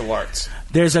with martial arts?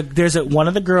 There's one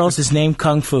of the girls is named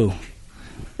Kung Fu.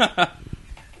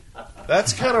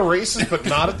 That's kind of racist, but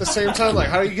not at the same time. Like,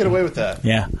 how do you get away with that?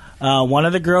 Yeah. One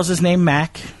of the girls is named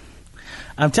Mac.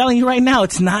 I'm telling you right now,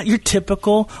 it's not your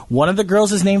typical. One of the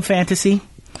girls is named Fantasy.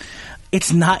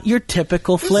 It's not your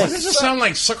typical flick. This doesn't sound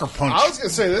like Sucker Punch. I was going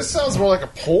to say, this sounds more like a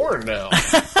porn now.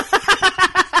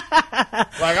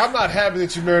 Like, I'm not happy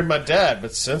that you married my dad,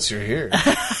 but since you're here,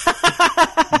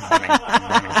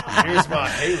 here's my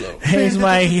halo. Here's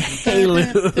my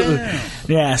halo.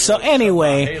 Yeah, so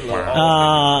anyway,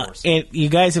 you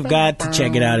guys have got to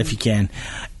check it out if you can.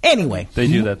 Anyway. They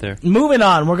do that there. Moving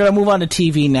on. We're going to move on to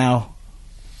TV now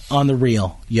on the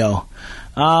reel, yo.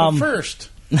 But first,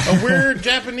 a weird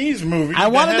Japanese movie. I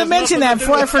wanted to mention that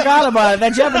before I forgot about it.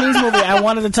 That Japanese movie I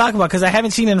wanted to talk about because I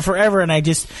haven't seen it in forever, and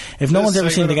if no one's ever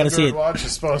seen it, they got to see it. NERDWatch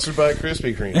is sponsored by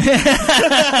Krispy Kreme.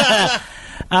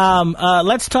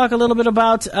 Let's talk a little bit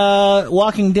about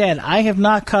Walking Dead. I have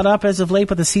not caught up as of late,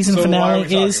 but the season finale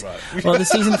is the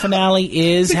season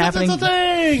finale is happening. It's a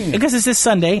thing. Because it's this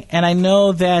Sunday, and I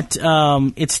know that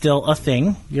it's still a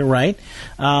thing. You're right.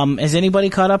 Has anybody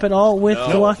caught up at all with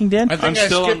The Walking Dead? I think I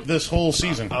skipped this whole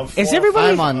season. Is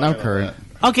everybody? I'm current.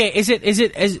 Okay. Is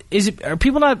it? Are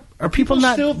people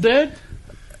not? Still dead?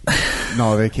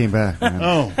 No, they came back. Man.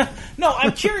 Oh. No,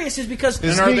 I'm curious is because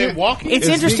And are they walking? It's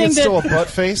Is interesting Negan that still a butt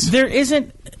face? there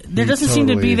doesn't seem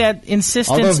to be that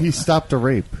insistence. Although he stopped a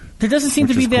rape. There doesn't seem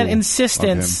to which be is that cool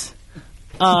insistence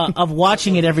of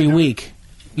watching it every week.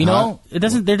 You know, it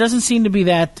doesn't. There doesn't seem to be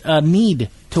that need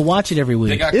to watch it every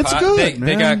week. It's good,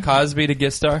 They man. got Cosby to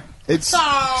guest star. It's.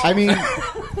 I mean,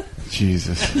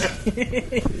 Jesus.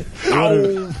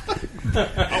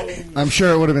 I'm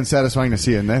sure it would have been satisfying to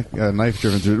see a knife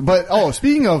driven through. But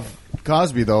speaking of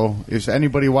Cosby, though, if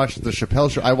anybody watched the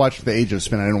Chappelle Show, I watched The Age of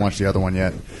Spin. I didn't watch the other one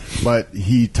yet, but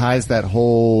he ties that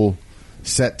whole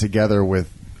set together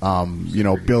with,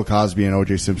 Bill Cosby and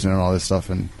O.J. Simpson and all this stuff,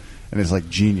 and it's like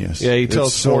genius. Yeah, he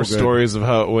tells It's so four good. stories of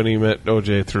how when he met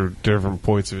OJ through different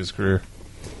points of his career.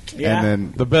 perfect. Yeah. And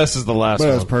then The best is the last but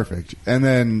one. it was perfect. And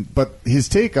then, but his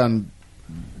take on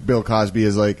Bill Cosby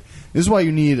is like, this is why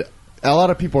you need. A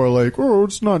lot of people are like, oh,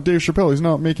 it's not Dave Chappelle. He's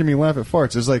not making me laugh at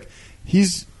farts. It's like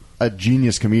he's a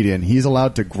genius comedian. He's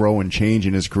allowed to grow and change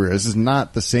in his career. This is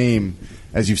not the same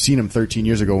as you've seen him 13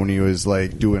 years ago when he was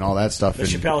like doing all that stuff. The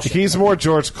And Chappelle Show. He's more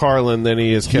George Carlin than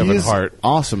he is Kevin he is Hart.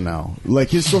 awesome now. Like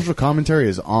his social commentary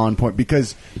is on point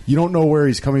because you don't know where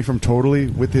he's coming from totally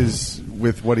with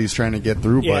what he's trying to get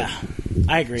through. Yeah,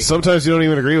 I agree. Sometimes you don't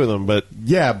even agree with him, but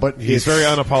But he's very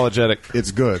unapologetic.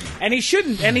 It's good. And he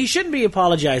shouldn't be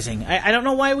apologizing. I don't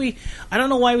know why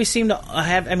we seem to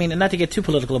have. I mean, not to get too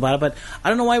political about it, but I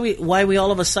don't know why we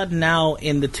all of a sudden now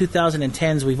in the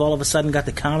 2010s we've all of a sudden got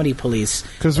the comedy police.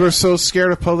 Because we're so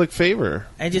scared of public favor.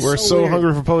 We're so weird.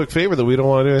 hungry for public favor that we don't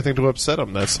want to do anything to upset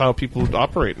them. That's how people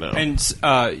operate now. And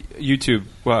YouTube,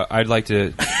 well, I'd like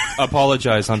to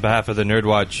apologize on behalf of the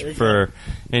NERDWatch for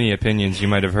any opinions you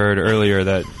might have heard earlier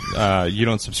that you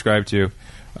don't subscribe to.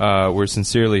 We're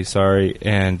sincerely sorry,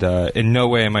 and in no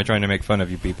way am I trying to make fun of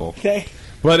you people. Okay.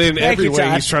 But in Thank every you, way,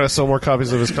 Todd. he's trying to sell more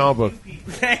copies of his comic book.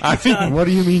 What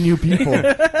do you mean, you people?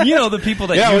 You know, the people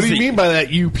that Yeah, use what do you mean by that,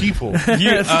 you people? That's a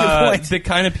good point. The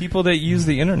kind of people that use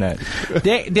the internet.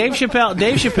 Dave Chappelle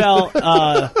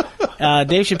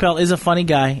is a funny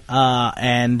guy,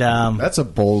 and That's a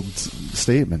bold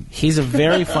statement. he's a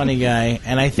very funny guy,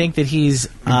 and I think that he's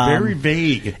Very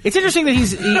vague. It's interesting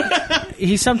that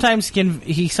he sometimes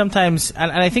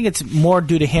and I think it's more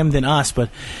due to him than us, but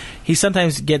he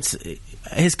sometimes gets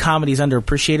his comedy is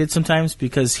underappreciated sometimes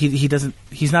because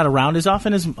he's not around as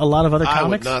often as a lot of other I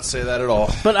would comics. not say that at all.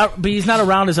 But he's not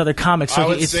around as other comics. So I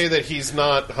would it's, say that he's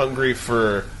not hungry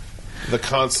for the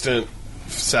constant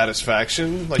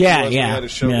satisfaction like Yeah, he was when he yeah. had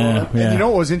his show Yeah, going. yeah. And you know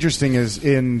what was interesting is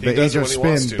in He the does Age it of when he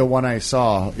wants Spin, to. the one I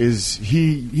saw is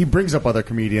he brings up other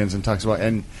comedians and talks about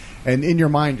and in your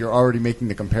mind you're already making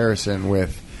the comparison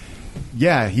with.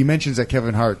 Yeah, he mentions that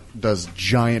Kevin Hart does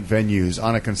giant venues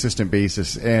on a consistent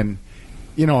basis, and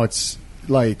you know it's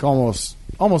like almost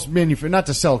not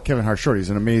to sell Kevin Hart short. He's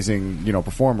an amazing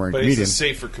performer and But comedian. he's a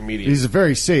safer comedian. He's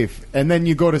very safe. And then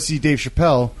you go to see Dave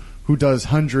Chappelle, who does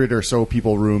 100 or so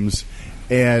people rooms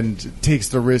and takes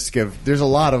the risk of there's a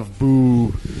lot of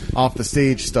boo off the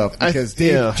stage stuff because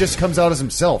Dave just comes out as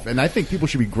himself. And I think people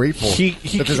should be grateful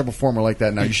that there's a performer like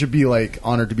that now. You should be like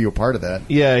honored to be a part of that.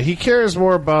 Yeah, he cares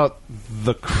more about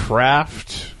the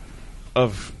craft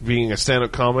of being a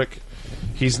stand-up comic.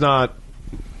 He's not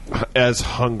as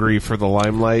hungry for the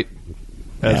limelight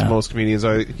as most comedians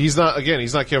are. He's not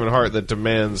Kevin Hart that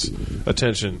demands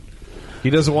attention. He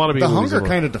doesn't want to be The who he's hunger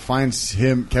in. kind of defines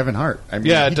him, Kevin Hart. I mean,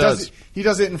 Yeah, it he does. He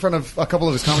does it in front of a couple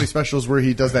of his comedy specials where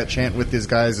he does that chant with his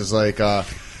guys. Is like,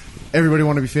 everybody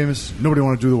want to be famous, nobody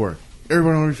want to do the work.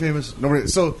 Everybody want to be famous, nobody.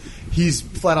 So he's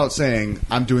flat out saying,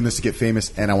 "I'm doing this to get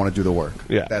famous, and I want to do the work."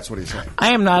 Yeah. That's what he's saying.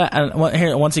 I am not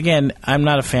here once again. I'm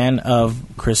not a fan of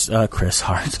Chris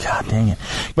Hart. God dang it!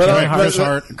 But,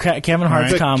 Kevin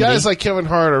Hart's But comedy. guys like Kevin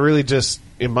Hart are really just,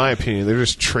 in my opinion, they're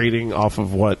just trading off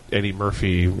of what Eddie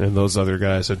Murphy and those other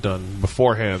guys had done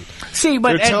beforehand. See,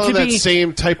 but they're telling to that be,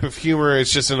 same type of humor.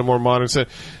 It's just in a more modern sense.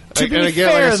 To be and again,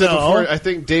 fair, like I said though- before, I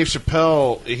think Dave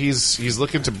Chappelle he's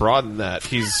looking to broaden that.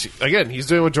 He's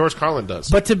doing what George Carlin does.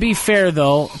 But to be fair,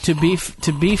 though, to be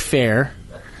fair,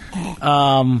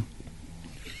 oh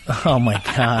my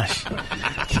gosh!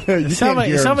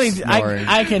 Somebody,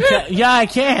 I can tell. Yeah, I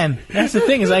can. That's the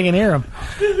thing is, I can hear him.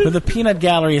 But the peanut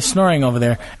gallery is snoring over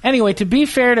there. Anyway, to be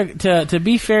fair to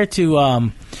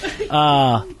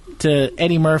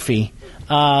Eddie Murphy,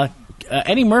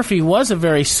 Eddie Murphy was a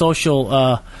very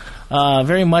social.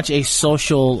 Very much a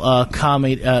social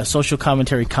social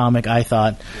commentary comic. I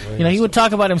thought, he would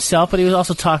talk about himself, but he would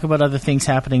also talk about other things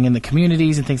happening in the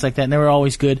communities and things like that. And they were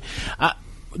always good.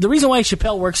 The reason why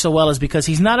Chappelle works so well is because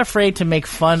he's not afraid to make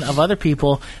fun of other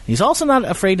people. He's also not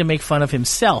afraid to make fun of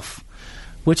himself,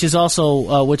 which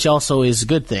also is a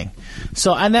good thing.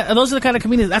 So, and those are the kind of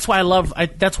comedians. That's why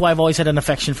that's why I've always had an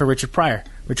affection for Richard Pryor.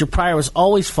 Richard Pryor was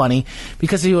always funny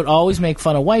because he would always make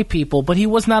fun of white people, but he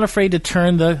was not afraid to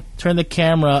turn the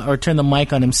camera or turn the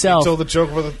mic on himself. He told the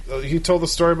joke about he told the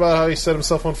story about how he set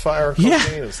himself on fire and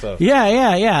cocaine and stuff.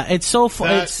 Yeah. It's so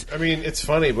funny. It's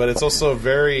funny, but it's also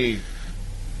very.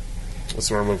 What's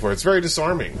the word I'm looking for? It's very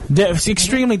disarming. It's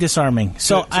extremely disarming.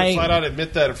 So to flat out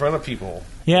admit that in front of people.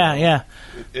 Yeah.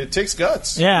 It takes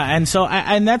guts. Yeah, and so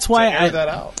that's why to air that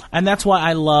out. And that's why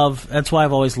I've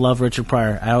always loved Richard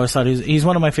Pryor. I always thought he's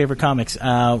one of my favorite comics,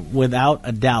 without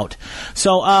a doubt.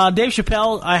 So Dave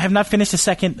Chappelle, I have not finished the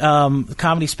second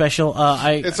comedy special.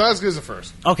 It's not as good as the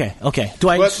first. Okay.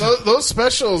 But those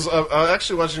specials, I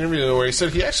actually watched an interview where he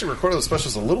said he actually recorded those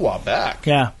specials a little while back.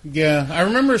 Yeah. I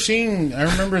remember seeing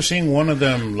one of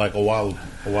them like a while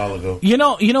ago. You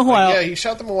know who he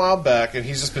shot them a while back, and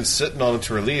he's just been sitting on them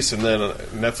to release, and then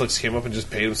Netflix came up and just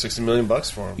paid him $60 million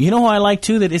for him. You know who I like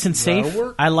too that isn't safe?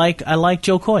 I like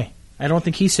Joe Coy. I don't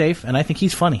think he's safe, and I think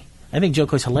he's funny. I think Joe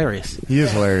Coy's hilarious. He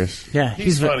is hilarious. Yeah,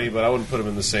 he's funny, but I wouldn't put him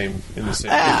in the same.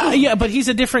 Yeah, but he's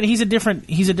a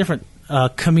different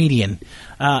comedian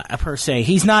per se.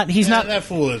 He's not. That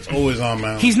fool is always on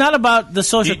man. He's not about the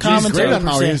social commentary. He's great on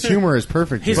how his humor is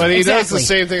perfect. But he does the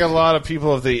same thing. A lot of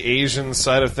people of the Asian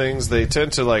side of things, they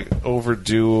tend to like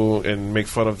overdo and make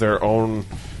fun of their own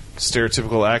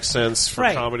stereotypical accents for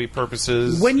comedy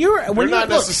purposes. When you're not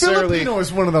necessarily Filipino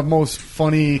is one of the most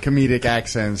funny comedic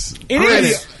accents. It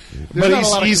is.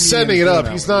 But he's sending it up.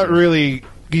 He's not really,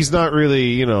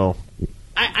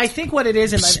 I think what it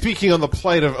is, and speaking on the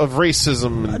plight of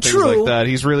racism and things like that.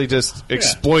 He's really just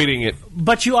exploiting it.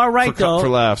 But you are right, though. For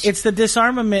laughs. It's the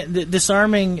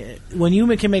disarming. When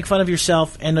you can make fun of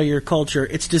yourself and or your culture,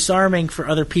 it's disarming for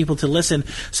other people to listen.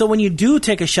 So when you do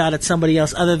take a shot at somebody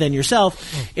else other than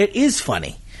yourself, it is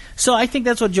funny. So I think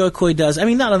that's what Joe Coy does. I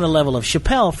mean, not on the level of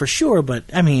Chappelle for sure, but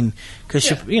I mean, because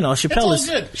Chappelle is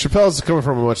good. Chappelle's coming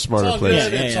from a much smarter place.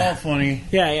 Good. It's all funny.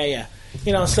 Yeah.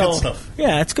 Good stuff.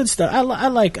 Yeah, it's good stuff. I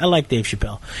like Dave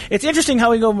Chappelle. It's interesting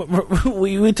how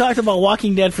we talked about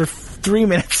Walking Dead for 3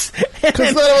 minutes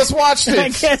because none of us watched it. I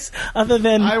guess other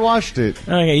than I watched it.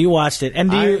 Okay, you watched it,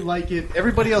 and I like it.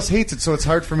 Everybody else hates it, so it's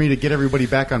hard for me to get everybody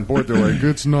back on board. They're like,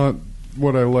 it's not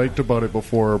what I liked about it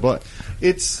before, but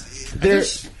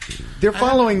they're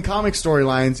following comic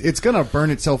storylines. It's going to burn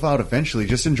itself out eventually.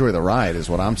 Just enjoy the ride, is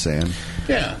what I'm saying.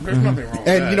 Yeah, there's nothing wrong with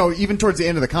that. And, even towards the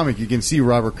end of the comic, you can see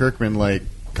Robert Kirkman,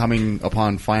 coming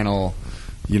upon final,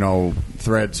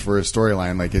 threads for his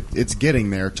storyline. It's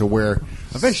getting there to where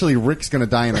eventually Rick's going to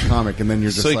die in the comic, and then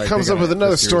you're just so he comes up with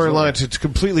another storyline to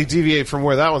completely deviate from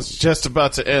where that one's just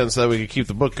about to end so that we can keep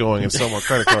the book going and sell more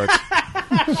credit cards.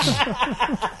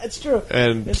 It's true.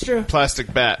 And it's true.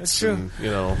 Plastic bats. It's true.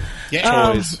 And,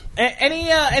 toys.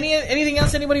 Anything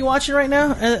else anybody watching right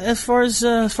now as far as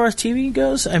TV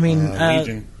goes? I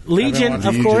mean, Legion,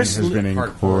 of course, has been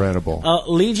incredible.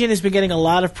 Legion has been getting a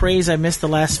lot of praise. I missed the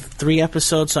last 3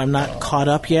 episodes, so I'm not caught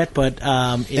up yet. But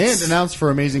it's and announced for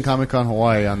Amazing Comic-Con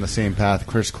Hawaii on the same path,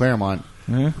 Chris Claremont,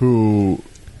 who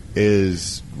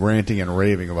is ranting and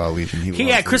raving about Legion.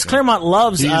 Chris Claremont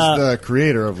loves. He's the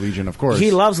creator of Legion, of course.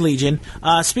 He loves Legion.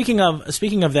 Speaking of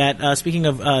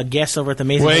guests over at the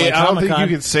Amazing Hawaii I don't Comic-Con, think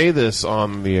you can say this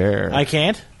on the air. I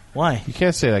can't. Why? You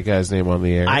can't say that guy's name on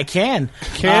the air. I can.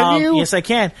 Can you? Yes, I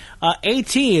can.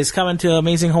 AT is coming to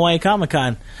Amazing Hawaii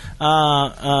Comic-Con.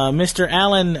 Mr.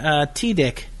 Alan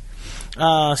T-Dick. It's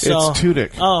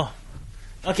Tudyk. Oh.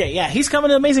 Okay, yeah. He's coming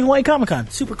to Amazing Hawaii Comic-Con.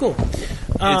 Super cool.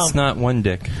 It's not one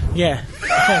dick. Yeah.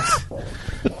 Thanks.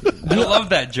 I love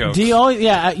that joke. Do you always?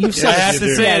 Yeah, you've said I have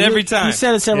to say it every time. You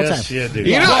said it several times. Yeah, dude.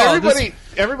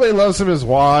 Everybody loves him as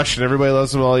Wash, and everybody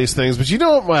loves him all these things. But you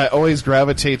know what I always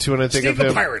gravitate to when I think Steve of him?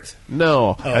 the Pirate.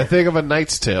 No, I think of A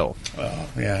Knight's Tale. Oh,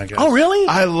 yeah, I guess. Oh, really?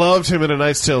 I loved him in A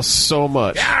Knight's Tale so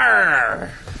much. Yarr!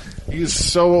 He was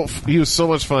so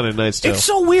much fun in Knight's Tale. It's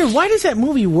so weird. Why does that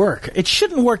movie work? It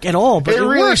shouldn't work at all, but it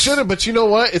really works. shouldn't. But you know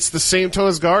what? It's the same tone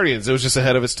as Guardians. It was just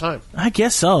ahead of its time. I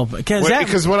guess so.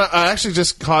 Because when I actually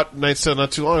just caught Knight's Tale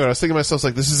not too long ago, I was thinking to myself,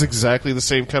 this is exactly the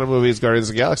same kind of movie as Guardians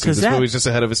of the Galaxy. This movie's just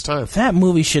ahead of its time. That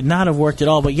movie should not have worked at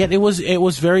all, but yet it was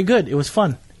very good. It was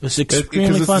fun. It was extremely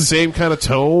because it's fun. the same kind of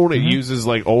tone. It uses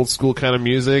old school kind of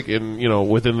music, and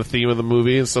within the theme of the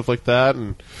movie and stuff like that.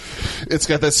 And it's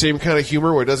got that same kind of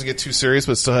humor where it doesn't get too serious,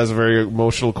 but still has a very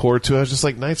emotional core to it. I was just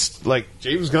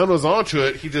James Gunn was onto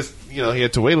it. He just he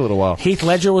had to wait a little while. Heath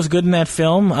Ledger was good in that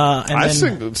film. I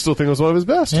still think it was one of his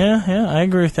best. Yeah, I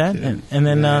agree with that. And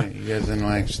then you guys didn't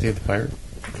like Steve the Pirate?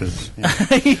 Because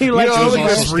he likes I only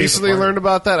just recently learned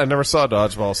about that. I never saw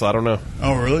Dodgeball, so I don't know.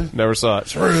 Oh, really? Never saw it.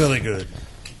 It's really good.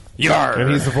 Yarr. And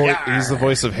he's the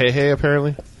voice of Hey Hey,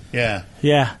 apparently.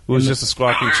 Yeah. Who was just a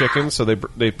squawking chicken, so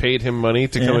they paid him money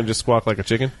to come and just squawk like a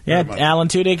chicken. Yeah, Alan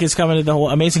Tudyk is coming to the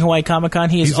Amazing Hawaii Comic-Con.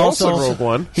 He's also Rogue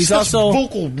One. He's also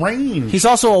vocal range. He's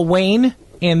also a Wayne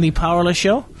in the Powerless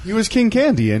show. He was King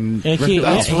Candy,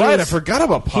 that's right. I forgot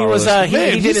about Powerless.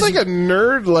 He's like a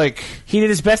nerd. He did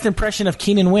his best impression of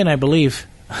Keenan Wynn, I believe.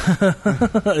 He's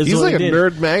like a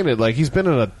nerd magnet. He's been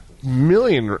in a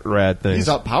million rad things. He's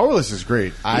up. Powerless is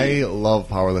great. I love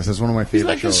Powerless. It's one of my He's favorite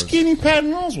like shows. a skinny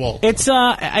Patton Oswalt. It's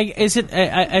I guess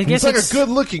He's like it's a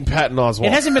good-looking Patton Oswalt.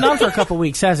 It hasn't been on for a couple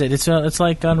weeks, has it? It's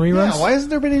like on reruns. Yeah, why hasn't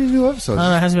there been any new episodes? I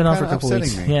don't know, it hasn't been on for a Kinda couple weeks.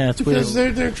 upsetting me. Yeah, it's weird. Because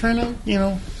they're trying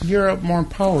to, gear up more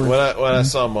power. When I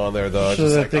saw him on there, though, I was So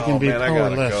just that like, they can oh, be man, I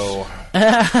gotta powerless. go.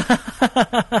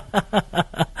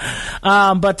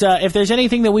 But if there's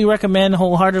anything that we recommend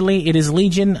wholeheartedly, it is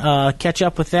Legion. Catch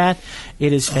up with that.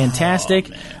 It is fantastic.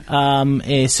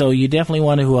 So you definitely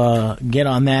want to get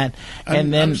on that.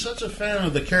 And I'm such a fan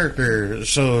of the character,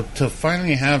 so to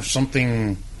finally have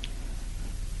something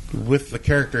with the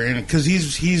character in it, because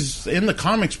he's in the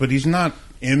comics, but he's not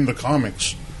in the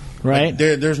comics. right?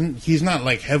 Like, he's not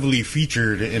like heavily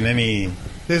featured in any.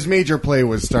 His major play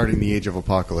was starting the Age of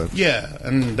Apocalypse. Yeah,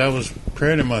 and that was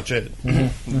pretty much it.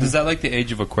 Is that like the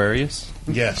Age of Aquarius?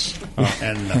 Yes,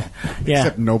 and Yeah,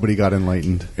 Except nobody got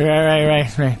enlightened.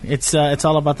 right. It's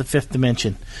all about the fifth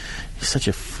dimension. You're such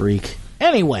a freak.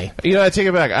 Anyway, I take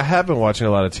it back. I have been watching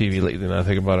a lot of TV lately. Now I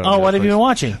think about it. oh, on what have you Netflix. been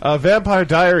watching? Vampire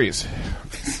Diaries.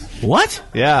 What?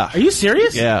 Yeah. Are you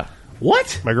serious? Yeah.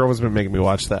 What? My girlfriend's been making me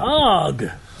watch that. Ugh.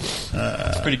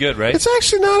 It's pretty good, right? It's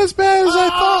actually not as bad as I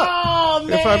thought. Oh,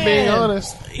 If I'm being man.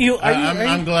 honest.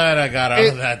 I'm glad I got out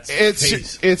of that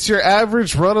phase. It's your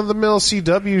average run-of-the-mill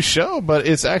CW show, but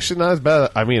it's actually not as bad.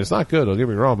 I mean, it's not good. Don't get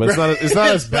me wrong, but it's not as It's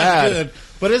not bad. good,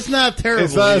 but it's not terrible.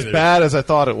 It's not as either. bad as I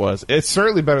thought it was. It's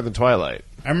certainly better than Twilight.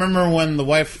 I remember when the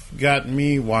wife got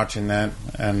me watching that,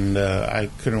 and I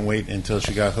couldn't wait until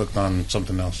she got hooked on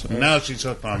something else. And now she's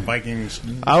hooked on Vikings.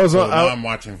 So now I'm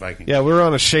watching Vikings. Yeah, we were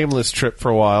on a Shameless trip for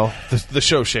a while. The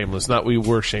show Shameless, not we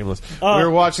were Shameless. We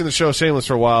were watching the show Shameless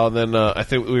for a while, and then I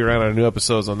think we ran out of new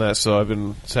episodes on that, so I've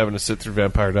been having to sit through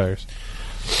Vampire Diaries.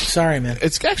 Sorry, man.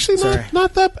 It's actually Sorry.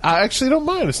 not that. I actually don't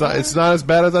mind. It's not as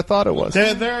bad as I thought it was.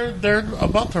 They're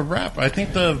about to wrap. I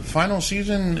think the final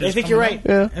season is I think you're coming right.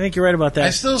 up. Yeah. I think you're right about that. I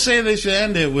still say they should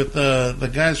end it with the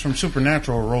guys from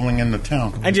Supernatural rolling into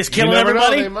town. And just killing never know,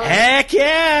 everybody? they might. Heck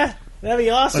yeah! That'd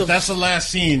be awesome. But that's the last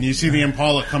scene. You see the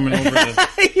Impala coming over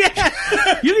the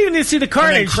Yeah. You don't even need to see the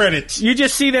carnage. credits. You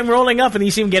just see them rolling up, and you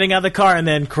see them getting out of the car, and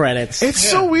then credits. It's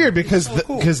so weird because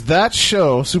that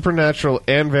show, Supernatural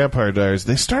and Vampire Diaries,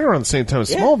 they started around the same time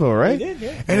as Smallville, right? they did,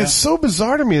 yeah. And it's so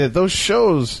bizarre to me that those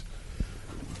shows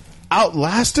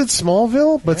outlasted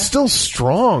Smallville, but still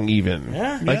strong. Even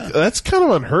that's kind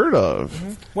of unheard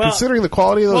of, Well- considering the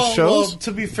quality of those shows. Well,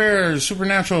 to be fair,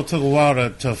 Supernatural took a while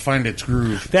to find its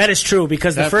groove. That is true,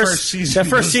 because the That first first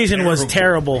season season was was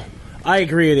terrible. I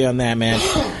agree with you on that, man.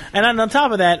 And on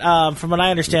top of that, from what I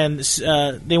understand,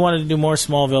 they wanted to do more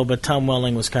Smallville, but Tom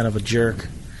Welling was kind of a jerk.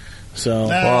 So,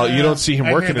 Well, you don't see him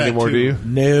I working hear that anymore, too. do you?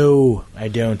 no, I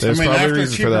don't. There's probably after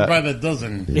reasons for Cheaper that. by the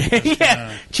Dozen.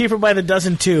 Yeah, cheaper by the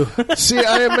dozen, too. See,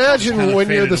 I imagine Kinda when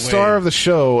you're faded the star away. of the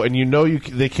show and you know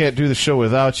they can't do the show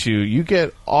without you, you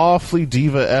get awfully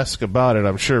diva-esque about it,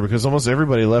 I'm sure, because almost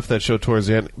everybody left that show towards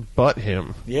the end but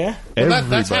him. Yeah? Well, Everybody.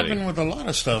 that's happened with a lot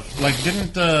of stuff. Like,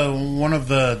 didn't one of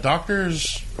the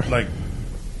doctors, like,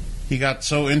 he got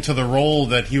so into the role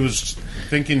that he was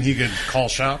thinking he could call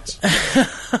shots?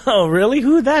 Oh, really?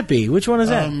 Who would that be? Which one is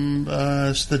that?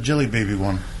 It's the Jelly Baby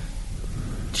one.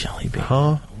 Jelly Baby.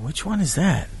 Huh? Which one is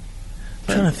that?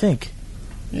 I'm trying to think.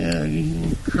 Yeah,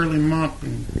 curly mop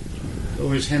and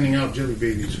always handing out Jelly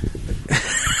Babies.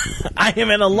 I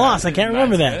am at a loss. I can't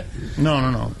remember that.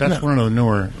 No. That's one of the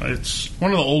newer. It's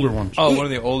one of the older ones. Oh, one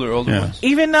of the older Yeah. ones.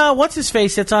 Even, what's his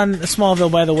face that's on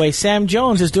Smallville, by the way? Sam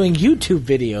Jones is doing YouTube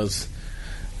videos.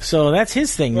 So that's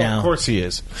his thing now. Of course he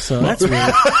is. So that's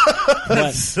weird.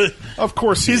 but, Of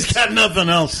course he He's is. got nothing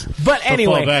else. but to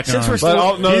anyway, fall back since on. we're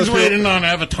still He's waiting on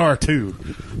Avatar 2.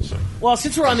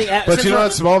 since we're on the But since you know we're-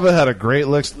 what? Smallville had a great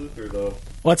Lex Luthor, though.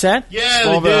 what's that? Yeah,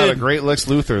 Smallville they had a did. great Lex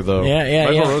Luthor, though. Yeah,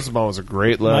 Michael yeah. Rosenbaum was a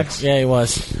great Lex. Yeah, he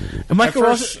was. And Michael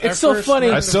Rosen, it's so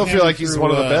funny. I still feel like he's one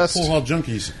of the best. Pool Hall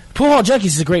Junkies. Pool Hall Junkies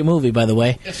is a great movie, by the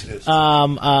way. Yes, it is.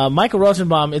 Michael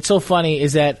Rosenbaum. It's so funny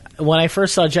is that when I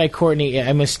first saw Jai Courtney,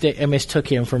 I mistook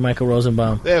him for Michael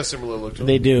Rosenbaum. They have similar look to him.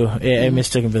 They do. I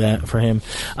mistook him for him.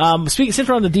 Since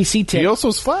we're on the DC tip, He also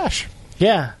was Flash.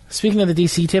 yeah. Speaking of the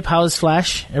DC tip, how is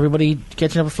Flash? Everybody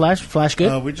catching up with Flash? Flash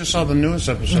good? We just saw the newest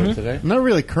episode today. I'm not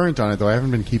really current on it, though. I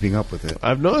haven't been keeping up with it.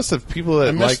 I've noticed that people I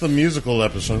that missed the musical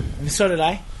episode. So did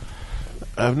I.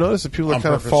 I've noticed that people are On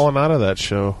kind of purpose. falling out of that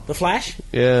show. The Flash?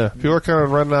 Yeah, people are kind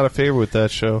of running out of favor with that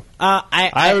show. I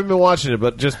haven't been watching it,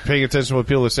 but just paying attention to what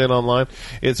people are saying online.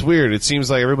 It's weird. It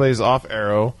seems like everybody's off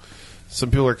Arrow. Some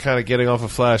people are kind of getting off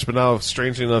of Flash, but now,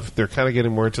 strangely enough, they're kind of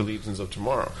getting more into Legions of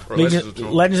Tomorrow. Or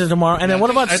Legends of Tomorrow. And then what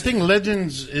about... I think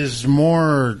Legends is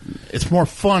more. It's more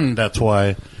fun. That's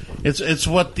why. It's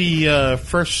what the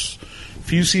first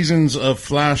few seasons of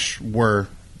Flash were.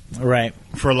 Right.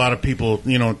 For a lot of people,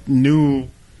 new,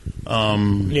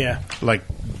 like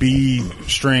B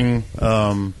string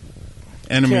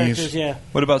enemies. Characters, yeah.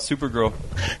 What about Supergirl?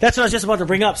 That's what I was just about to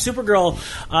bring up. Supergirl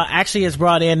actually has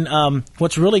brought in.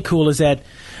 What's really cool is that,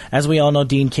 as we all know,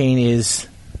 Dean Cain is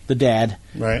the dad.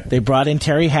 Right. They brought in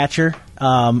Terry Hatcher,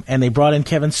 and they brought in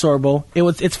Kevin Sorbo.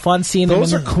 It's fun seeing them.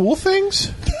 Those are cool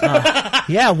things?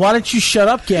 Yeah, why don't you shut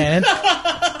up, Gannon?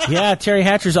 Yeah, Terry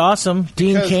Hatcher's awesome.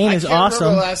 Dean Cain is I can't awesome.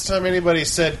 remember the last time anybody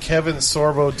said Kevin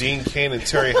Sorbo, Dean Cain, and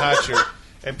Terry Hatcher,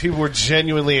 and people were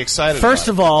genuinely excited. First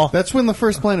of all, That's when the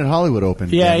first Planet Hollywood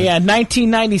opened. yeah, Damn it.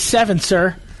 1997,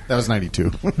 sir. That was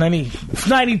 92.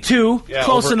 92, Yeah,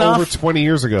 close enough. Over 20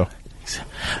 years ago.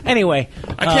 Anyway,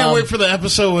 I can't wait for the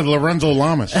episode with Lorenzo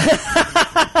Lamas.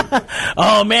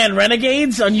 oh man,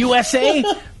 Renegades on USA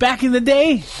back in the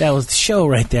day. That was the show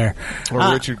right there. Or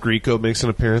Richard Grieco makes an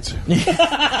appearance.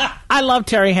 I love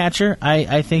Terry Hatcher.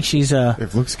 I think she's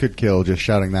If looks could kill, just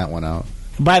shouting that one out.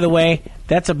 By the way,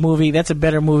 that's a movie. That's a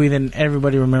better movie than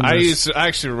everybody remembers. I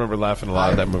actually remember laughing a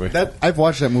lot at that movie. I've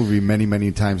watched that movie many,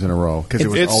 many times in a row because it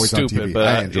was It's always stupid, on TV. but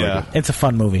I enjoyed yeah. it. It's a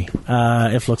fun movie.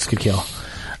 If looks could kill.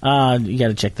 You got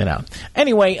to check that out.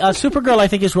 Anyway, Supergirl, I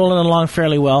think, is rolling along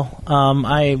fairly well.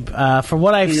 From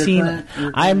what I've seen,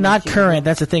 I'm not current.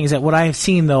 That's the thing, is that what I have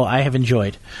seen, though, I have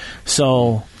enjoyed.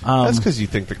 So That's because you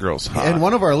think the girl's hot. And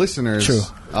one of our listeners, True.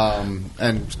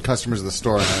 And customers of the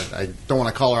store, and I don't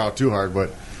want to call her out too hard, but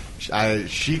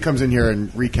she comes in here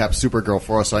and recaps Supergirl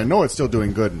for us, so I know it's still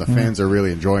doing good, and the fans are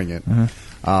really enjoying it.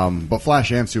 But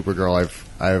Flash and Supergirl,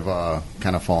 I've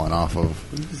kind of fallen off of.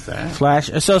 Flash.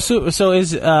 So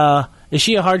is she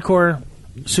a hardcore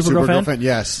Supergirl fan?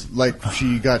 Yes. Like,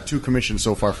 she got 2 commissions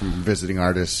so far from visiting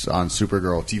artists on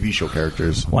Supergirl TV show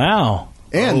characters. Wow.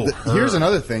 And here's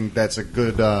another thing that's a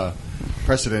good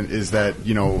precedent is that,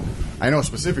 I know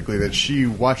specifically that she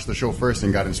watched the show first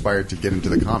and got inspired to get into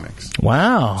the comics.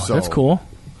 Wow, So- that's cool.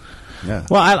 Yeah.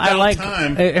 Well, I About like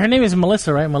time. her name is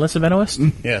Melissa, right? Melissa Benoist.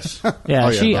 Yes. Yeah, Oh,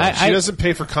 yeah, she. no. She doesn't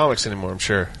pay for comics anymore, I'm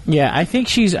sure. Yeah, I think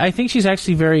she's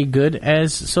actually very good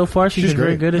as so far. She's been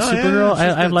very great. good as No, yeah, Supergirl. she's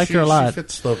I good. like her a She lot.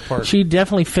 fits the part. She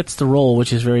definitely fits the role,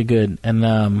 which is very good. And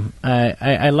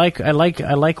I like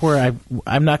where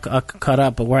I'm not caught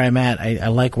up, but where I'm at, I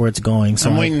like where it's going. So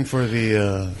I'm waiting for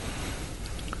the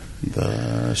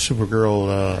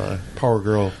Supergirl Power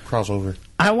Girl crossover.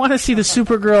 I want to see the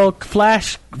Supergirl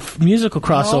Flash musical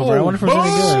crossover. I wonder if it's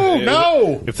really good.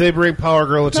 No! If they bring Power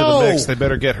Girl into No. the mix, they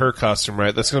better get her costume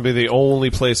right. That's going to be the only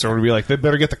place I'm going to be like, they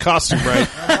better get the costume right.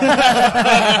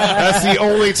 That's the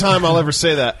only time I'll ever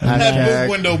say that. That boob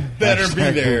window better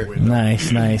be there.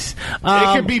 Nice. It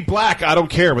can be black, I don't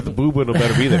care, but the boob window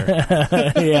better be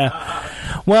there. Yeah.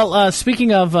 Well,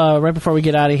 speaking of, right before we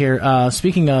get out of here,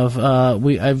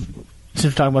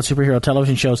 since we're talking about superhero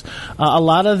television shows, a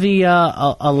lot of the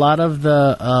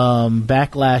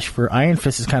backlash for Iron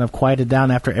Fist has kind of quieted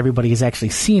down after everybody has actually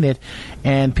seen it,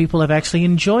 and people have actually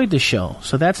enjoyed the show.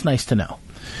 So that's nice to know.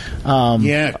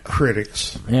 Yeah,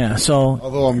 critics. Yeah. So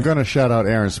Although I'm going to shout out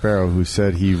Aaron Sparrow, who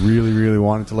said he really, really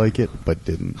wanted to like it, but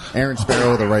didn't. Aaron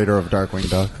Sparrow, the writer of Darkwing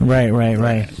Duck.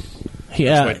 right.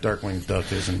 Yeah. That's why Darkwing Duck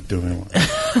isn't doing well.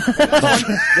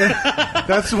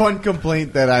 That's one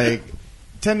complaint that I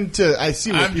tend to... I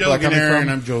see where I'm people are joking, coming Aaron. from.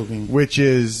 I'm joking. Which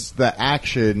is the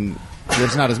action.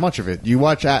 There's not as much of it. You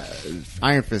watch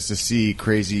Iron Fist to see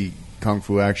crazy kung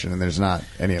fu action, and there's not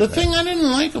any The of that. thing I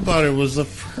didn't like about it was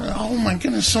oh my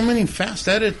goodness, so many fast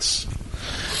edits.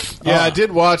 Yeah, I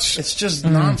did watch. It's just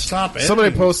nonstop editing.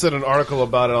 Somebody posted an article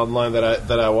about it online that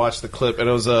I watched the clip, and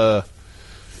it was a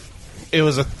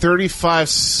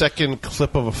 35-second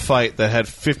clip of a fight that had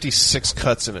 56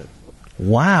 cuts in it.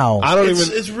 Wow.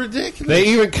 It's ridiculous. They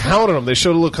even counted them. They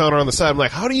showed a little counter on the side. I'm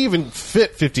like, how do you even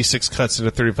fit 56 cuts into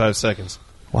 35 seconds?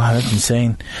 Wow, that's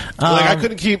insane. I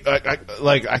couldn't keep.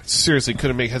 I seriously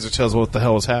couldn't make heads or tails of what the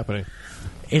hell was happening.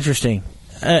 Interesting.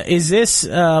 Is this?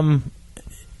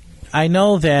 I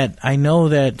know that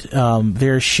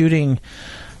they're shooting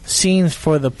scenes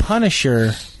for the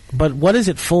Punisher, but what is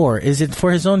it for? Is it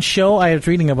for his own show? I was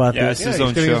reading about Yeah, this. it's his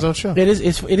own show. His own show.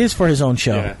 It is for his own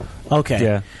show. Yeah. Okay.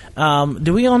 Yeah.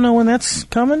 Do we all know when that's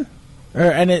coming? Or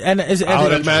I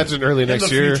would imagine early in next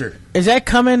the year. future. is that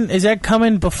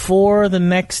coming before the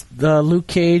next Luke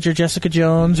Cage or Jessica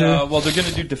Jones? Or? Well, they're going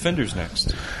to do Defenders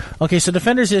next. Okay, so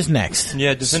Defenders is next.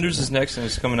 Yeah, Defenders is next, and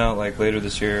it's coming out like later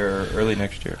this year or early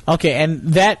next year. Okay, and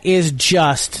that is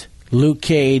just Luke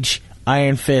Cage,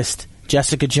 Iron Fist,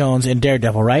 Jessica Jones, and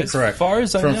Daredevil, right? As far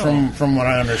as I know. From what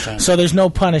I understand. So there's no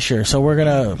Punisher. So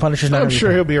Punisher's not. I'm gonna be sure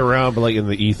part- he'll be around, but like in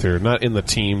the ether, not in the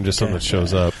team, just something that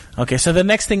shows up. Okay, so the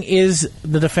next thing is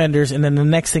the Defenders, and then the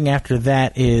next thing after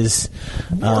that is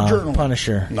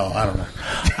Punisher. No, I don't know.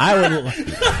 I would.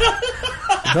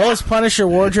 Those Punisher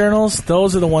War Journals,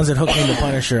 those are the ones that hook me into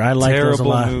Punisher. I like those a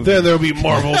lot. Movie. Then there'll be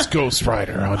Marvel's Ghost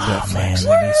Rider on Netflix. Man,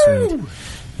 that'd be sweet.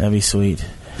 That'd be sweet.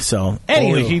 So, Only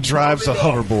anyway, he drives a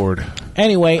hoverboard.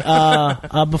 Anyway,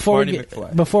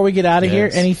 before we get out of here,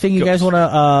 anything you guys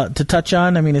want to touch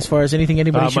on? I mean, as far as anything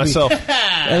anybody should myself.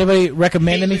 Anybody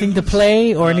recommend anything to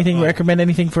play or recommend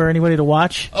anything for anybody to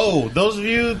watch? Oh, those of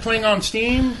you playing on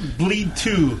Steam, Bleed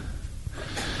 2.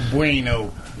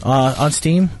 Bueno. On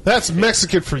Steam? That's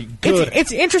Mexican for good.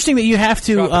 It's interesting that you have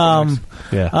to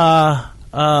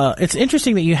it's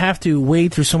interesting that you have to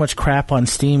wade through so much crap on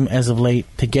Steam as of late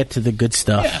to get to the good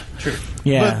stuff. Yeah, true.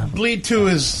 Yeah. But Bleed 2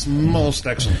 is most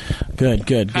excellent.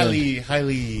 Good.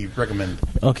 Highly recommend.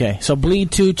 Okay, so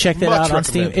Bleed 2, check that out on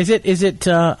Steam. Is it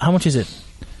how much is it?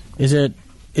 Is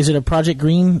it a Project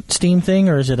Green Steam thing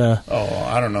or is it a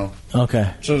I don't know.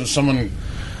 Okay. So someone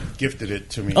gifted it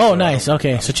to me. Oh, so nice.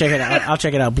 Okay, so check it out. I'll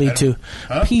check it out. Bleed 2.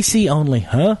 Huh? PC only,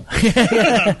 huh?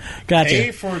 Gotcha.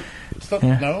 Pay for stuff?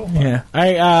 Yeah. No. Yeah. All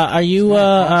right. Are you?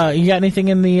 You got anything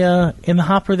in the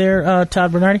hopper there,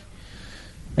 Todd Bernardi?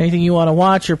 Anything you want to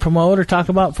watch or promote or talk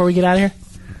about before we get out of here?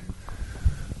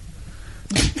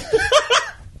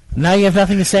 Now you have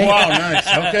nothing to say. Wow, nice.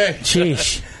 Okay.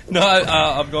 Sheesh. No,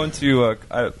 I'm going to.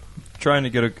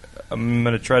 I'm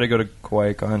going to try to go to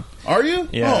QuakeCon. Are you?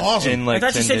 Yeah. Oh, awesome. In like I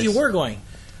thought you 10 said days. you were going.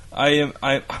 I am.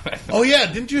 Oh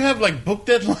yeah, didn't you have like book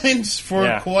deadlines for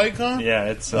QuakeCon? Yeah,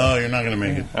 it's. Oh, you're not going to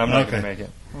make it. I'm not going to make it.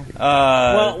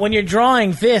 Well, when you're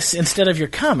drawing this instead of your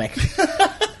comic.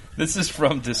 This is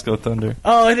from Disco Thunder.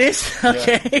 Oh, it is?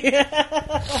 Okay.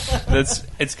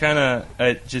 It's kind of.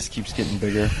 It just keeps getting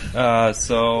bigger.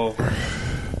 So.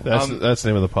 That's the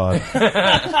name of the pod.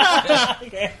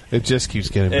 Okay. It just keeps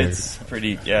getting bigger. It's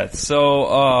pretty. Yeah.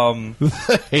 So.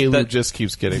 Halo just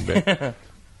keeps getting big.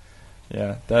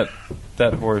 Yeah,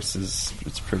 that horse is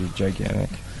pretty gigantic.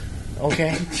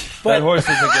 Okay. That horse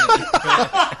isn't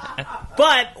going.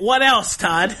 But what else,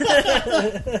 Todd?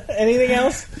 Anything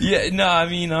else? Yeah, no. I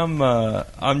mean,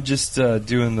 I'm just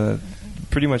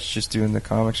pretty much just doing the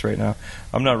comics right now.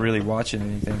 I'm not really watching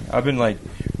anything. I've been like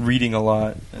reading a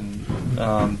lot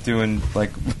and doing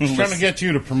like Trying to get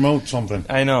you to promote something.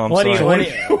 I know. What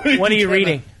are you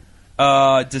reading?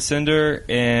 Descender,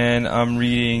 and I'm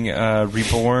reading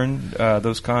Reborn.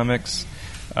 Those comics.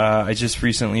 I just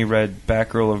recently read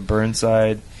Batgirl of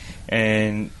Burnside,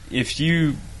 and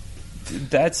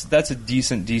that's a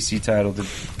decent DC title to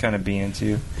kind of be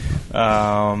into.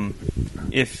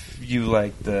 If you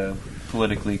like the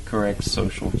politically correct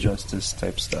social justice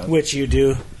type stuff, Which you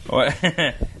do. I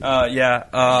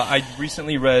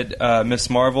recently read Miss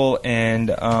Marvel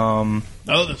and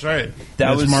Oh, that's right.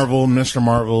 That Miss was Marvel, Mr.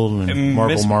 Marvel, and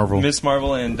Marvel. Miss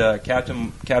Marvel and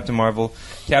Captain Marvel.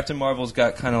 Captain Marvel's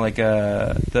got kind of like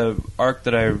the arc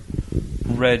that I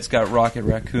read's got Rocket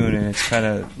Raccoon, and it's kind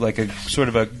of like a sort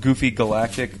of a goofy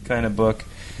galactic kind of book.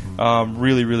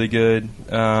 Really, really good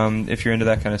if you're into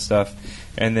that kind of stuff.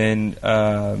 And then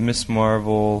Miss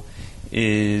Marvel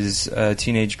is a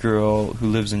teenage girl who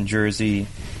lives in Jersey,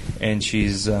 and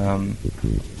she's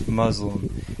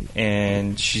Muslim,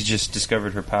 and she's just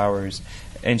discovered her powers.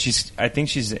 And I think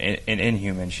she's an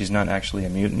Inhuman. She's not actually a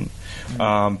mutant,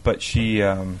 but she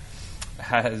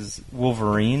has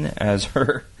Wolverine as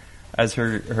her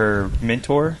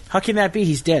mentor. How can that be?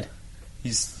 He's dead.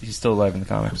 He's still alive in the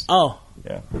comics. Oh.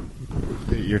 Yeah.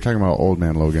 You're talking about Old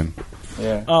Man Logan.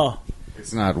 Yeah. Oh.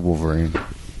 It's not Wolverine.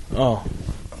 Oh.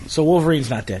 So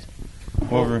Wolverine's not dead.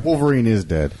 Wolverine is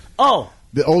dead. Oh.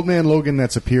 The Old Man Logan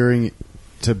that's appearing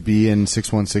to be in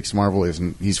 616 Marvel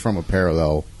isn't. He's from a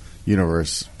parallel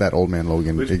universe. That Old Man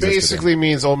Logan Which existed basically in.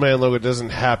 means Old Man Logan doesn't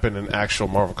happen in actual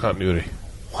Marvel continuity.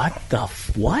 What the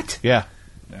what? Yeah.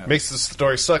 Makes the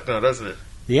story suck now, doesn't it?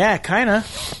 Yeah, kind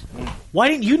of. Why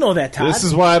didn't you know that, Todd? This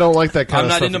is why I don't like that kind I'm of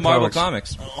not stuff into in Marvel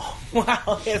comics. comics.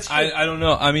 Wow, that's true. I don't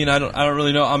know. I mean, I don't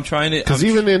really know. I'm trying to. Because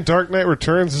even in Dark Knight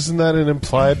Returns, isn't that an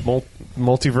implied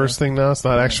multiverse thing now? It's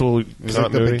not actual It was continuity.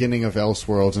 like the beginning of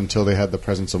Elseworlds until they had the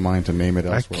presence of mind to name it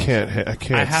I Elseworlds.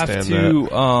 can't I have stand to.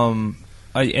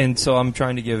 that. And so I'm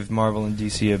trying to give Marvel and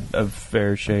DC a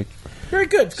fair shake. Very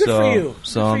good. Good for you. Good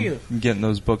So for you. I'm getting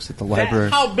those books at the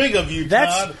library. How big of you,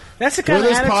 Todd? That's the When kind of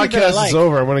this attitude that I podcast like. is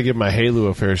over, I'm going to give my Halo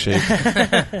a fair shake.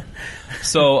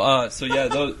 So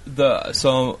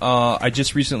I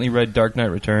just recently read Dark Knight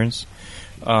Returns,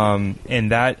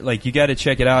 and that you got to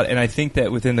check it out. And I think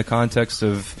that within the context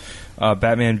of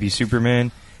Batman v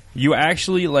Superman, you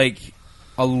actually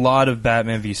a lot of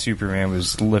Batman v Superman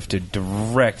was lifted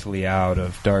directly out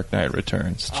of Dark Knight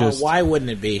Returns. Just why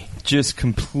wouldn't it be? Just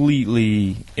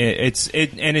completely. It's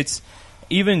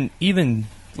even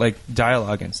like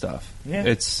dialogue and stuff.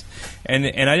 Yeah. And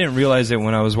I didn't realize it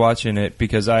when I was watching it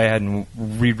because I hadn't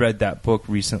reread that book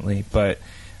recently. But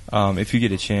if you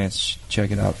get a chance,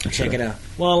 check it out. Check it out.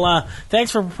 Well,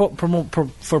 thanks for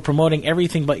promoting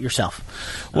everything but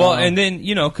yourself. Well, and then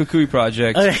Kukui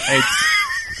Project.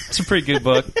 It's a pretty good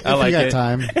book. I like it.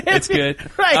 Time. It's good.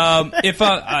 Right. If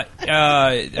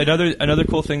another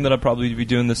cool thing that I'll probably be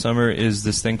doing this summer is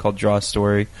this thing called Draw a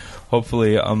Story.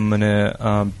 Hopefully, I'm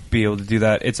gonna be able to do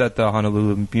that. It's at the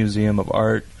Honolulu Museum of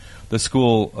Art, the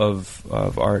School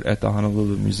of Art at the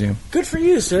Honolulu Museum. Good for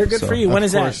you, sir. Good for you. When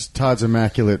is that? Todd's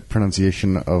immaculate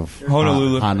pronunciation of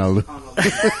Honolulu. Honolulu.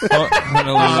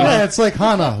 Honolulu. Yeah, it's like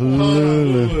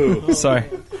Honolulu. Sorry.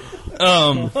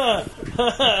 So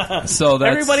that's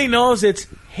Everybody knows it's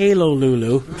Halo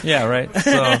Lulu. Yeah, right.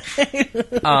 So,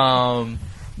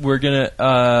 we're gonna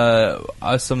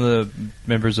some of the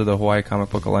members of the Hawaii Comic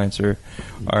Book Alliance are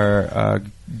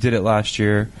did it last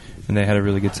year, and they had a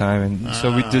really good time. And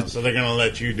so we did. So they're gonna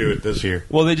let you do it this year.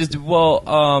 Well,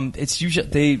 it's usually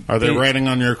they riding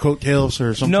on your coattails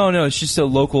or something? No, it's just a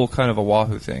local kind of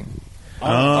Oahu thing.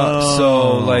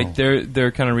 So like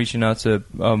they're kind of reaching out to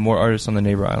more artists on the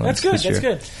neighbor islands. That's good. This year. That's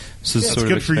good. So it's That's sort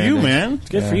good of for you, expanding. man. It's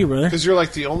good for you, brother. Because you're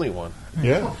like the only one.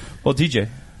 Yeah. Well, DJ.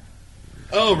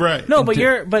 Oh, right. No, but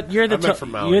you're meant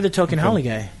from Maui. you're the token Holly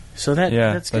guy. So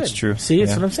that's good. That's true. See, that's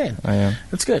Yeah. what I'm saying. I am.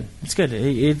 That's good. It's good.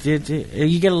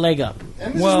 You get a leg up.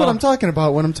 And this is what I'm talking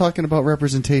about when I'm talking about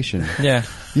representation. Yeah.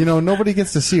 Nobody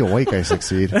gets to see a white guy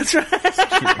succeed. That's right.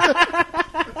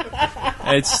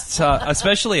 It's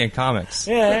especially in comics.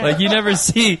 Yeah. Like you never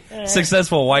see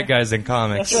successful white guys in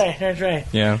comics. That's right. That's right.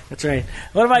 Yeah. That's right.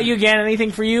 What about you, Gann?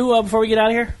 Anything for you before we get out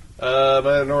of here?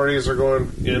 Minorities are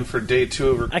going in for day 2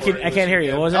 of recording. I can't hear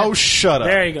you. What was that? Oh, shut up.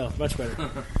 There you go. Much better.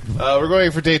 We're going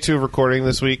in for day 2 of recording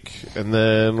this week, and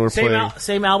then we're playing.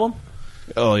 Same album?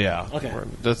 Oh, yeah. Okay.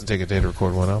 It doesn't take a day to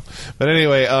record one out. But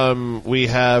anyway, we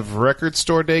have Record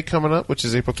Store Day coming up, which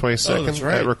is April 22nd that's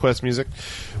right. at Request Music.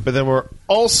 But then we're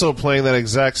also playing that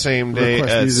exact same day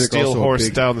Request at Music, Steel also a Horse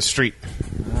big- down the street.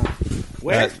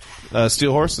 Where? At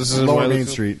Steel Horse. This is in Lower Wailuku. Main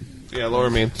Street. Yeah, Lower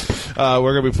Main.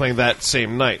 We're going to be playing that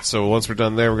same night. So once we're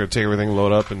done there, we're going to take everything,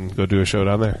 load up, and go do a show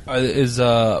down there. Is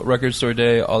Record Store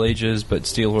Day all ages, but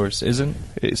Steel Horse isn't?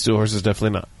 Steel Horse is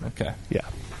definitely not. Okay. Yeah.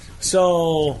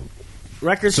 So,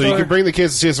 record So store. you can bring the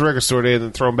kids to see us at Record Store Day and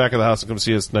then throw them back at the house and come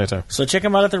see us at nighttime. So check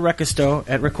them out at the record store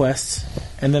at Requests,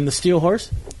 and then the Steel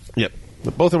Horse. Yep.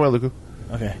 Both in Wailuku.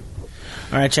 Okay.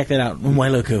 All right, check that out.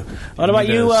 Wailuku. What about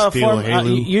Need you? a Steel Halo.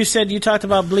 You said you talked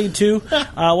about Bleed 2.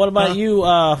 What about you?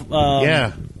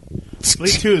 Yeah.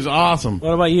 Bleed 2 is awesome.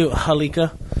 What about you,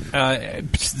 Halika?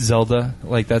 Zelda,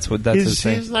 like that's his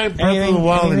thing. He's like Breath of Anything- the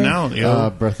Wild and anything? now,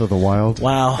 Breath of the Wild.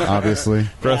 Wow. Obviously.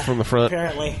 Breath from the front.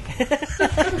 Apparently.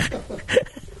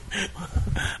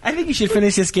 I think you should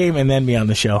finish this game and then be on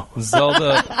the show.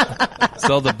 Zelda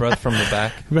Breath from the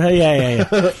Back.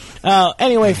 Yeah.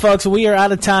 Anyway, folks, we are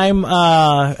out of time.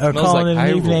 Calling like it an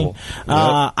Hyrule. evening.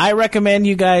 I recommend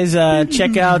you guys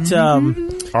check out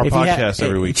Our if you podcast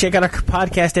every week. Check out our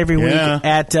podcast every week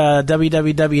at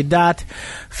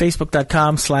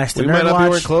www.facebook.com/the We might not be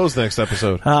wearing NERDWatch. clothes next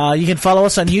episode. You can follow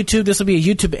us on YouTube. This will be a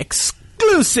YouTube exclusive.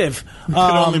 It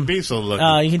can only be so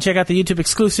lucky. You can check out the YouTube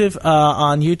exclusive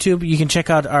on YouTube. You can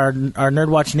check out our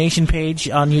NerdWatch Nation page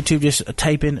on YouTube. Just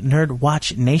type in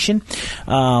NerdWatch Nation.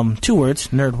 2 words,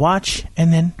 NerdWatch,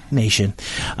 and then Nation.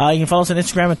 You can follow us on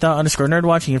Instagram at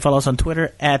 _NerdWatch. You can follow us on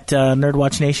Twitter at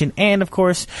NerdWatch Nation. And, of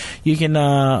course, you can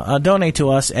donate to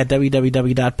us at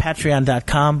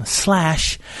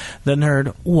www.patreon.com/the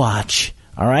NerdWatch.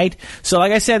 All right. So,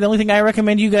 like I said, the only thing I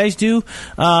recommend you guys do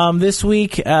this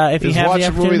week, if you Is have watch the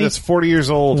a movie opportunity, that's 40 years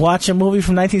old. watch a movie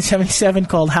from 1977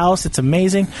 called House. It's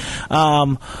amazing.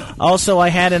 Also, I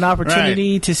had an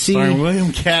opportunity to see. Starring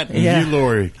William Catt and Yeah. Hugh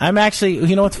Laurie. I'm actually.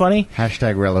 You know what's funny?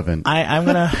 #relevant. I'm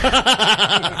gonna.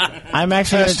 I'm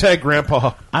actually. Hashtag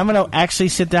Grandpa. I'm gonna actually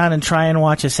sit down and try and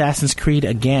watch Assassin's Creed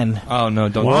again. Oh no!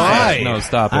 Don't Why? do that. No,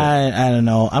 stop it. I don't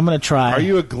know. I'm gonna try. Are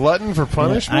you a glutton for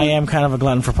punishment? I am kind of a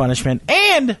glutton for punishment.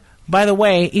 And by the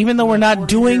way, even though we're not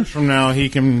doing. Years from now, he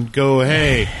can go,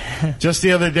 hey, just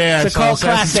the other day I It's a saw cult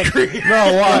Assassin's classic. Creed.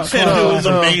 No, watch. It No, was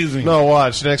no. amazing. No,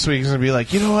 watch. Next week he's going to be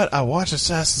like, you know what? I watched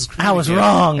Assassin's Creed. I was again.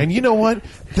 wrong. And you know what?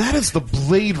 That is the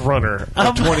Blade Runner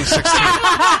of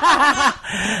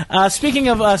 2016. Speaking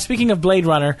of Blade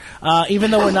Runner,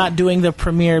 even though we're not doing the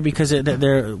premiere because we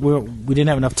didn't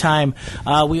have enough time,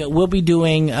 we will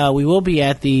be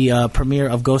at the premiere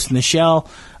of Ghost in the Shell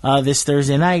this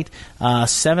Thursday night,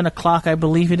 7 o'clock, I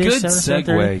believe it is. Good 7,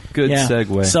 segue. Good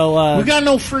segue. So we got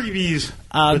no freebies.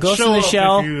 But Ghost show in the up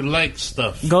Shell. if you like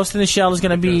stuff. Ghost in the Shell is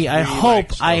going to be. Because I we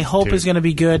hope. like I stuff, hope too. is going to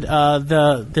be good.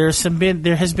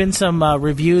 There has been some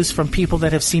reviews from people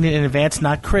that have seen it in advance,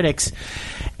 not critics,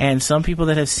 and some people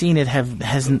that have seen it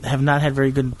have not had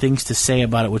very good things to say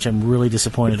about it, which I'm really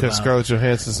disappointed Because about. Scarlett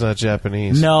Johansson's not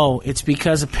Japanese. No, it's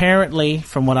because apparently,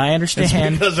 from what I It's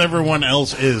understand, because everyone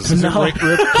else is. No.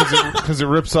 Because it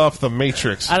rips off the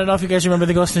Matrix. I don't know if you guys remember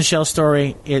the Ghost in the Shell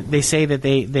story. They say that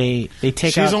they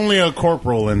take She's out. only a corporal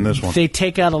in this one. They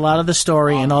take out a lot of the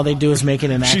story, and all they do is make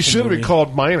it an action She should have been movie,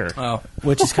 called Minor. Oh.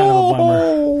 which is kind of a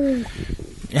bummer.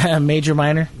 Yeah, Major,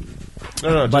 minor.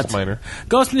 No, But- just Minor.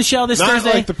 Ghost in the Shell this Not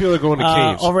Thursday. like the people that go into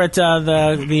caves. Over at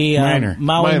the Minor.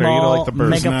 Maui Minor, you know, Mall like the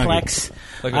birds. Megaplex.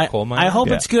 Like a coal mine? I hope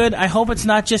Yeah. it's good. I hope it's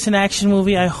not just an action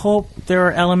movie. I hope there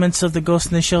are elements of the Ghost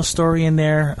in the Shell story in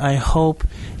there. I hope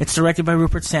it's directed by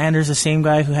Rupert Sanders, the same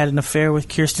guy who had an affair with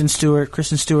Kristen Stewart. Yes,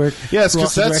 who because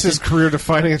also that's his directed-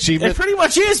 career-defining achievement. It pretty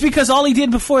much is, because all he did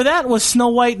before that was Snow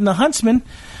White and the Huntsman,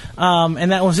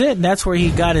 and that was it. And that's where he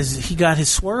got his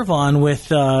swerve on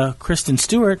with Kristen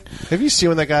Stewart. Have you seen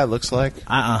what that guy looks like?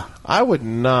 Uh-uh. I would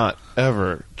not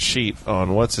ever cheat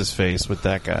on what's-his-face with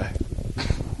that guy.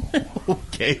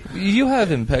 Okay. You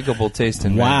have impeccable taste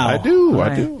in men. Wow. I do.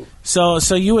 Right. I do. So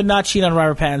you would not cheat on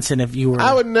Robert Pattinson if you were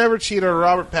I would never cheat on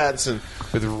Robert Pattinson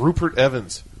with Rupert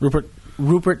Evans.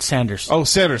 Rupert Sanders. Oh,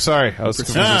 Sanders. Sorry, I was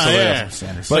confusing somebody yeah. else.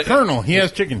 Sanders. But Colonel, he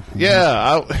has chicken.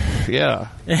 Yeah,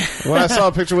 when I saw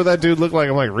a picture of what that dude looked like,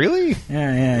 I'm like, really?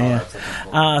 Yeah.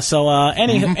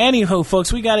 Anywho,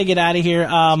 folks, we got to get out of here.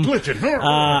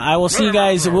 I will see you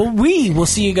guys. We will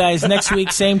see you guys next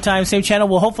week, same time, same channel.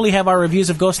 We'll hopefully have our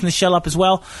reviews of Ghost in the Shell up as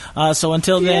well. So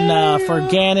until then, for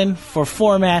Gannon, for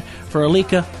Format, for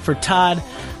Alika, for Todd,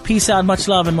 peace out, much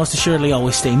love, and most assuredly,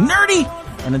 always stay nerdy.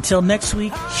 And until next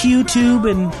week, YouTube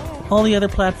and all the other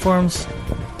platforms,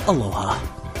 aloha.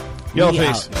 Yellow We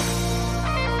face. out.